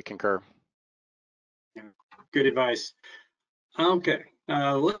 absolutely concur. Good advice. Okay,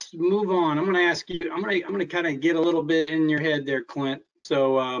 let's move on. I'm going to ask you, I'm going to kind of get a little bit in your head there, Clint.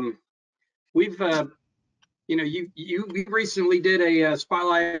 So we've, you recently did a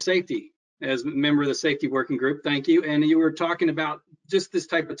spotlight of safety as a member of the safety working group. Thank you. And you were talking about just this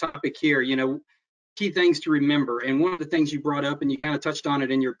type of topic here, key things to remember. And one of the things you brought up, and you kind of touched on it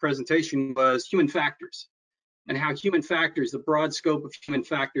in your presentation, was human factors and how human factors, the broad scope of human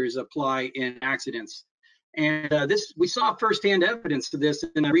factors, apply in accidents. And we saw firsthand evidence to this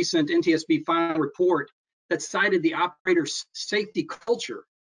in a recent NTSB final report that cited the operator's safety culture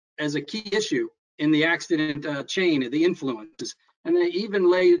as a key issue in the accident chain of the influences. And they even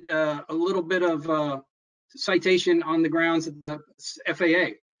laid a little bit of citation on the grounds of the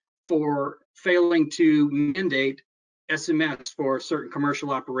FAA for failing to mandate SMS for certain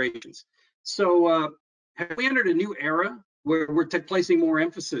commercial operations. So have we entered a new era where we're placing more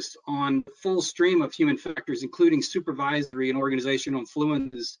emphasis on the full stream of human factors, including supervisory and organizational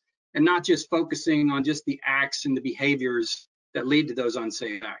influences, and not just focusing on just the acts and the behaviors that lead to those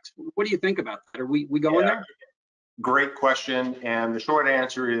unsafe acts? What do you think about that? Are we going there? Great question. And the short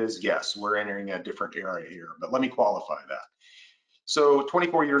answer is yes, we're entering a different era here, but let me qualify that. So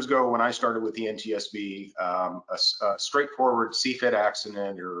 24 years ago, when I started with the NTSB, a straightforward CFIT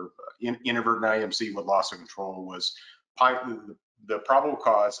accident or inadvertent IMC with loss of control was the probable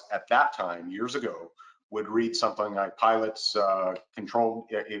cause at that time, years ago, would read something like pilots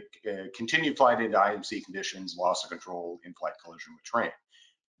continued flight into IMC conditions, loss of control, in-flight collision with train.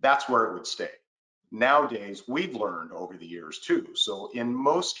 That's where it would stay. Nowadays, we've learned over the years too. So in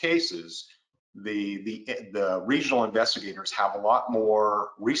most cases, the regional investigators have a lot more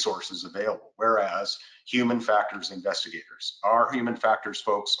resources available, whereas human factors investigators, our human factors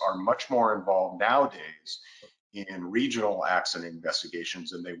folks are much more involved nowadays in regional accident investigations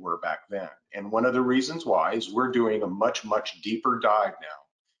than they were back then. And one of the reasons why is we're doing a much, much deeper dive now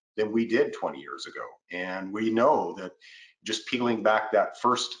than we did 20 years ago. And we know that just peeling back that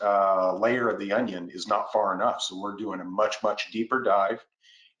first layer of the onion is not far enough. So we're doing a much, much deeper dive.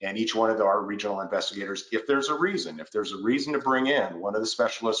 And each one of our regional investigators, if there's a reason to bring in one of the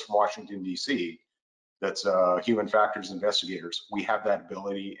specialists from Washington, D.C., that's human factors investigators, we have that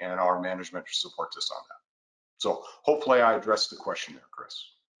ability and our management supports us on that. So hopefully I addressed the question there, Chris.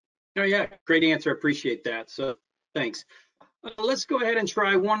 Oh yeah, great answer. Appreciate that. So thanks. Let's go ahead and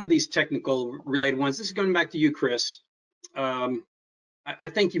try one of these technical related ones. This is going back to you, Chris. I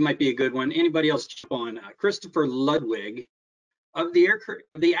think you might be a good one. Anybody else jump on? Christopher Ludwig, of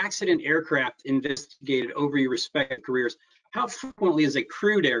the accident aircraft investigated over your respective careers, how frequently is a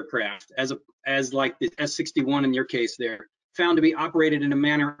crewed aircraft, as like the S-61 in your case there, found to be operated in a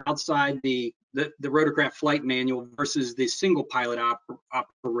manner outside the rotorcraft flight manual versus the single pilot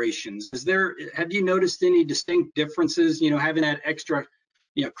operations? Have you noticed any distinct differences, having that extra,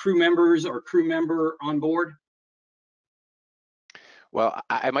 crew members or crew member on board? Well,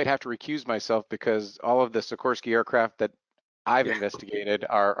 I might have to recuse myself because all of the Sikorsky aircraft that I've investigated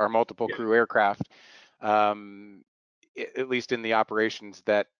are multiple crew aircraft, at least in the operations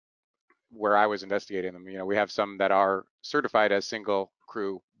where I was investigating them. We have some that are certified as single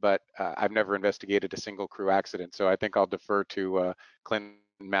crew, but I've never investigated a single crew accident. So I think I'll defer to Clint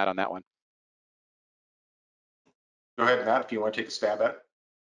and Matt on that one. Go ahead, Matt, if you want to take a stab at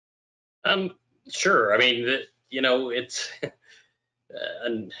it. Sure. I mean, it's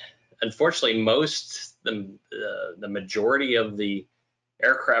unfortunately the majority of the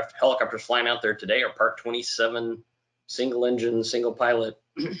aircraft helicopters flying out there today are Part 27 single engine, single pilot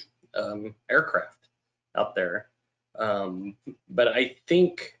aircraft out there. But I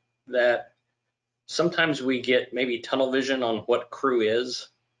think that sometimes we get maybe tunnel vision on what crew is.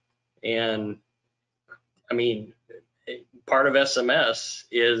 And I mean, part of SMS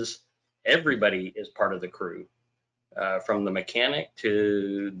is everybody is part of the crew, from the mechanic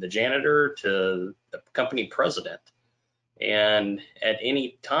to the janitor to the company president. And at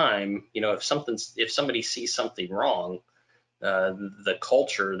any time, if somebody sees something wrong, the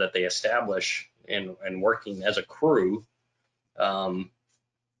culture that they establish in working as a crew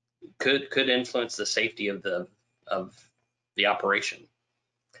could influence the safety of the operation.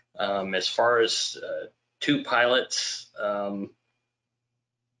 As far as two pilots, a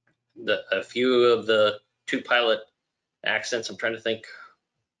few of the two pilot accidents, I'm trying to think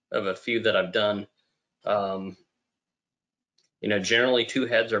of a few that I've done. Generally two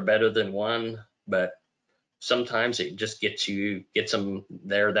heads are better than one, but sometimes it just gets them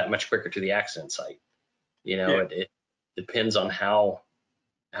there that much quicker to the accident site. It depends on how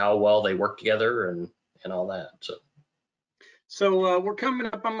well they work together and all that. So we're coming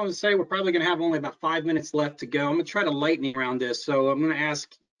up. I'm going to say we're probably going to have only about 5 minutes left to go. I'm going to try to lighten around this. So I'm going to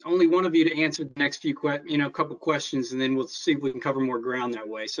ask only one of you to answer the next few couple questions, and then we'll see if we can cover more ground that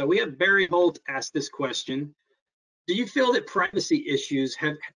way. So we have Barry Holt ask this question: do you feel that privacy issues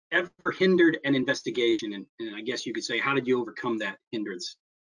have ever hindered an investigation? And I guess you could say, how did you overcome that hindrance?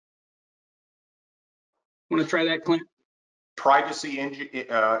 Want to try that, Clint? Privacy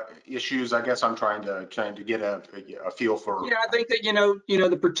issues, I guess I'm trying to get a feel for. Yeah, I think that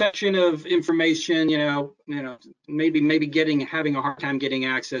the protection of information, maybe having a hard time getting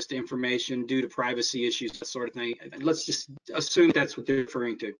access to information due to privacy issues, that sort of thing. Let's just assume that's what they're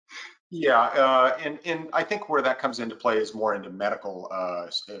referring to. Yeah, and I think where that comes into play is more into medical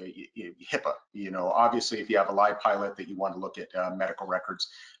HIPAA. Obviously, if you have a live pilot that you want to look at medical records,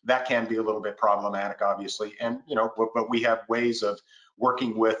 that can be a little bit problematic, obviously. And but we have ways of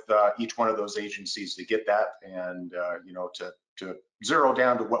working with each one of those agencies to get that, and to zero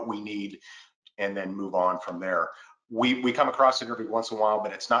down to what we need, and then move on from there. We come across it every once in a while,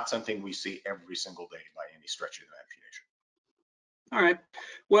 but it's not something we see every single day by any stretch of the imagination. All right.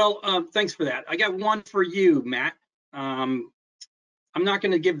 Well, thanks for that. I got one for you, Matt. I'm not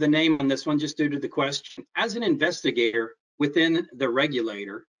going to give the name on this one just due to the question. As an investigator, within the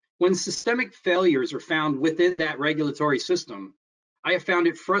regulator. When systemic failures are found within that regulatory system, I have found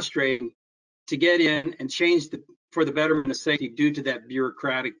it frustrating to get in and change for the betterment of safety due to that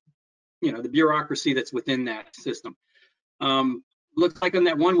bureaucratic, the bureaucracy that's within that system. Looks like on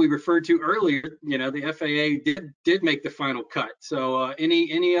that one we referred to earlier, the FAA did make the final cut. So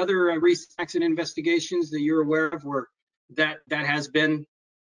any other recent accident investigations that you're aware of where that has been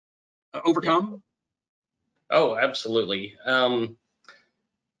overcome? Oh, absolutely.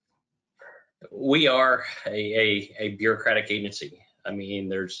 We are a bureaucratic agency. I mean,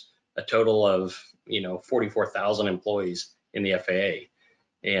 there's a total of 44,000 employees in the FAA,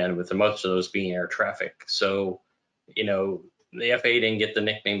 and with most of those being air traffic. So, the FAA didn't get the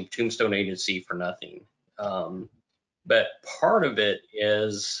nickname Tombstone Agency for nothing. But part of it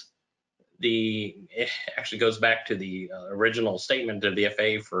is it actually goes back to the original statement of the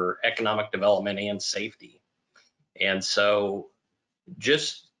FAA for economic development and safety. And so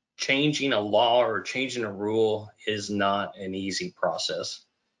just changing a law or changing a rule is not an easy process.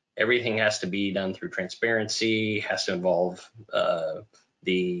 Everything has to be done through transparency, has to involve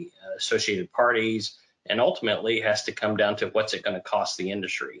the associated parties, and ultimately has to come down to what's it going to cost the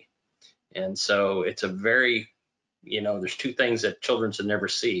industry. And so it's a very, there's two things that children should never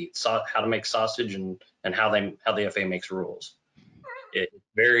see: how to make sausage and how the FAA makes rules. It's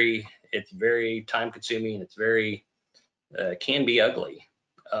very time consuming. It's very can be ugly.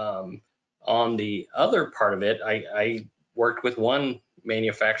 On the other part of it, I worked with one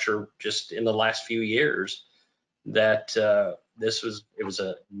manufacturer just in the last few years that it was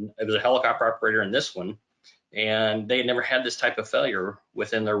a helicopter operator in this one, and they had never had this type of failure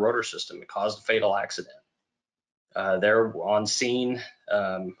within their rotor system. It caused a fatal accident. They're on scene.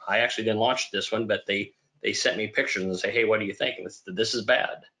 I actually didn't launch this one, but they sent me pictures and say, hey, what do you think? And this is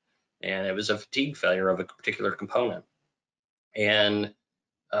bad. And it was a fatigue failure of a particular component. And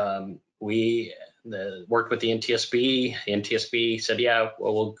we worked with the NTSB. The NTSB said, yeah,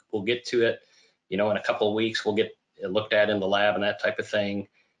 well, we'll get to it. In a couple of weeks, we'll get it looked at in the lab and that type of thing.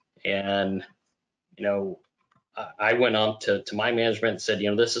 And, I went on to my management and said,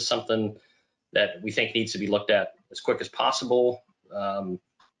 this is something that we think needs to be looked at as quick as possible.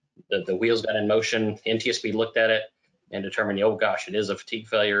 The wheels got in motion. NTSB looked at it and determined, oh gosh, it is a fatigue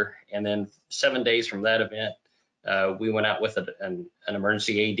failure. And then 7 days from that event, we went out with an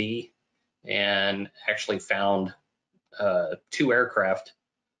emergency AD and actually found 2 aircraft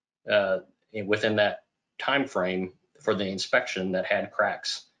within that time frame for the inspection that had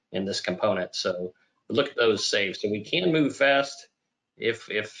cracks in this component. So look at those saves. So we can move fast if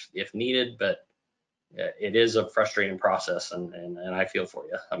needed, but it is a frustrating process, and I feel for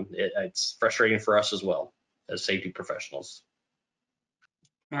you. It's frustrating for us as well as safety professionals.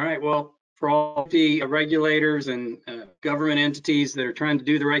 All right. Well, for all the regulators and government entities that are trying to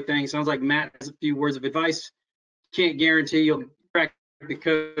do the right thing, sounds like Matt has a few words of advice. Can't guarantee you'll crack the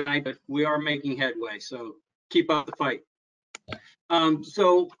code tonight, but we are making headway. So keep up the fight.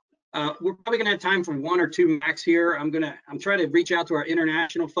 We're probably gonna have time for 1 or 2 max here. I'm trying to reach out to our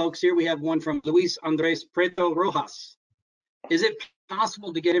international folks here. We have one from Luis Andres Preto Rojas. Is it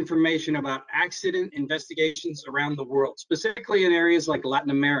possible to get information about accident investigations around the world, specifically in areas like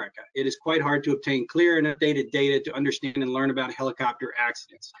Latin America? It is quite hard to obtain clear and updated data to understand and learn about helicopter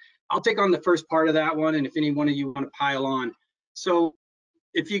accidents. I'll take on the first part of that one, and if any one of you want to pile on. So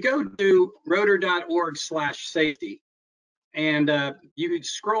if you go to rotor.org/safety, and you could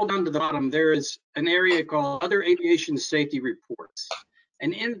scroll down to the bottom, there is an area called Other Aviation Safety Reports.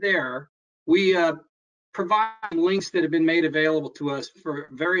 And in there, we provide links that have been made available to us for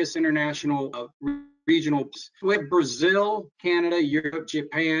various international regional. We have Brazil, Canada, Europe,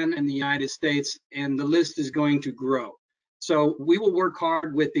 Japan, and the United States, and the list is going to grow. So we will work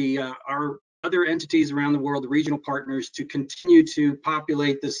hard with our other entities around the world, the regional partners, to continue to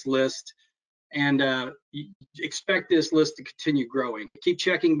populate this list, and expect this list to continue growing. Keep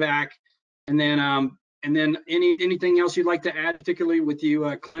checking back, and then anything else you'd like to add, particularly with you,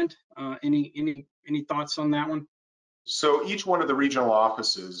 Clint? Any thoughts on that one? So each one of the regional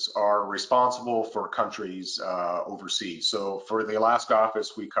offices are responsible for countries overseas. So for the Alaska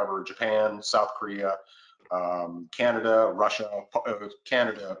office, we cover Japan, South Korea, Canada, Russia,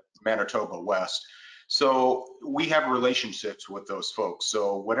 Canada, Manitoba, West. So we have relationships with those folks.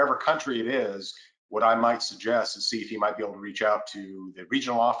 So whatever country it is, what I might suggest is see if you might be able to reach out to the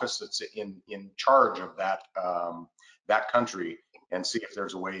regional office that's in charge of that that country and see if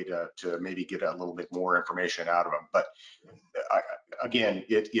there's a way to maybe get a little bit more information out of them. But again,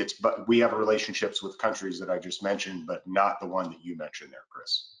 but we have relationships with countries that I just mentioned, but not the one that you mentioned there,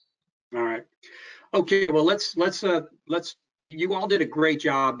 Chris. All right. Okay, well, let's you all did a great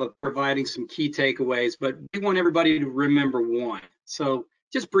job of providing some key takeaways, but we want everybody to remember one. So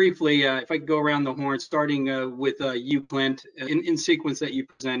just briefly, if I could go around the horn, starting with you, Clint, in sequence that you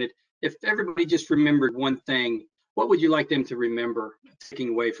presented, if everybody just remembered one thing, what would you like them to remember taking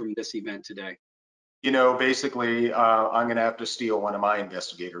away from this event today? You know, basically, I'm going to have to steal one of my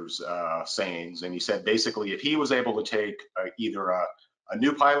investigators' sayings. And he said, basically, if he was able to take either a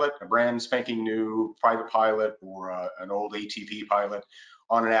new pilot, a brand spanking new private pilot, or an old ATP pilot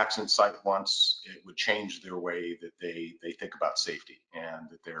on an accident site once, it would change their way that they think about safety, and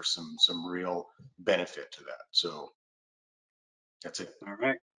that there's some real benefit to that. So that's it. All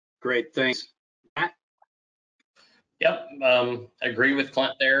right, great, thanks. Matt? Yep, agree with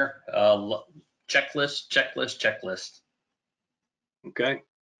Clint there. Checklist, checklist, checklist. Okay,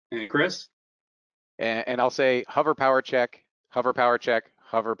 and Chris? And I'll say hover power check, hover power check,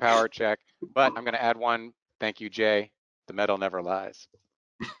 hover power check. But I'm going to add one. Thank you, Jay. The metal never lies.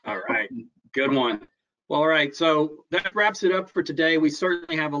 All right, good one. Well, all right, so that wraps it up for today. We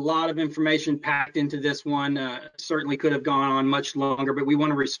certainly have a lot of information packed into this one. Certainly could have gone on much longer, but we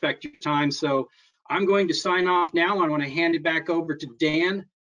want to respect your time. So I'm going to sign off now. I want to hand it back over to Dan,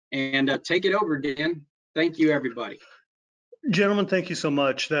 and take it over, Dan. Thank you, everybody. Gentlemen, thank you so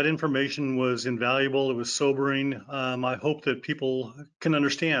much. That information was invaluable. It was sobering. I hope that people can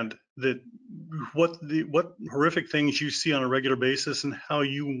understand that what horrific things you see on a regular basis and how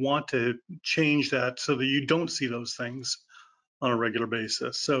you want to change that so that you don't see those things on a regular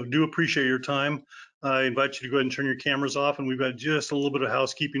basis. So do appreciate your time. I invite you to go ahead and turn your cameras off, and we've got just a little bit of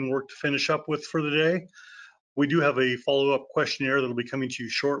housekeeping work to finish up with for the day. We do have a follow-up questionnaire that'll be coming to you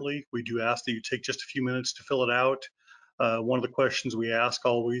shortly. We do ask that you take just a few minutes to fill it out. One of the questions we ask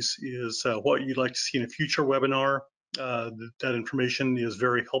always is what you'd like to see in a future webinar. That information is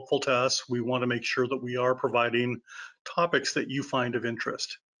very helpful to us. We want to make sure that we are providing topics that you find of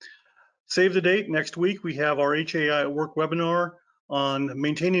interest. Save the date. Next week, we have our HAI at Work webinar on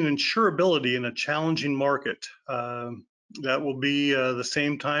maintaining insurability in a challenging market. That will be the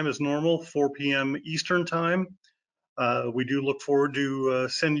same time as normal, 4 p.m. Eastern time. We do look forward to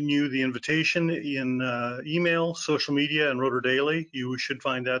sending you the invitation in email, social media, and Rotor Daily. You should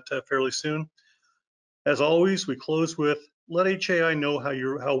find that fairly soon. As always, we close with, let HAI know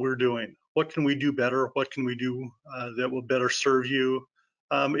how we're doing. What can we do better? What can we do that will better serve you?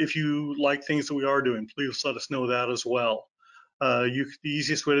 If you like things that we are doing, please let us know that as well. The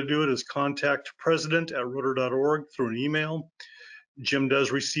easiest way to do it is contact president@rotor.org through an email. Jim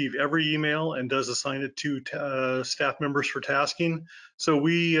does receive every email and does assign it to staff members for tasking. So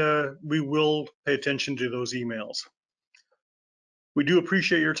we will pay attention to those emails. We do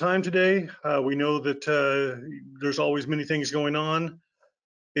appreciate your time today. We know that there's always many things going on.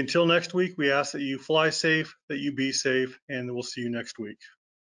 Until next week, we ask that you fly safe, that you be safe, and we'll see you next week.